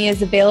Academy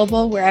is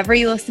available wherever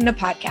you listen to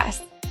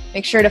podcasts.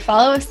 Make sure to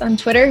follow us on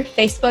Twitter,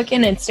 Facebook,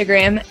 and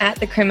Instagram at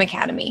The Crim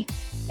Academy.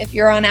 If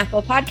you're on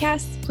Apple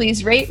Podcasts,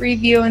 please rate,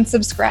 review, and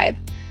subscribe.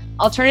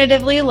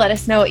 Alternatively, let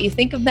us know what you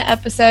think of the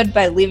episode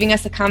by leaving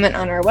us a comment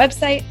on our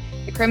website,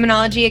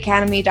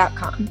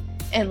 thecriminologyacademy.com.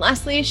 And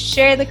lastly,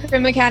 share the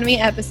Crim Academy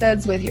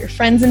episodes with your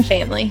friends and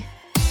family.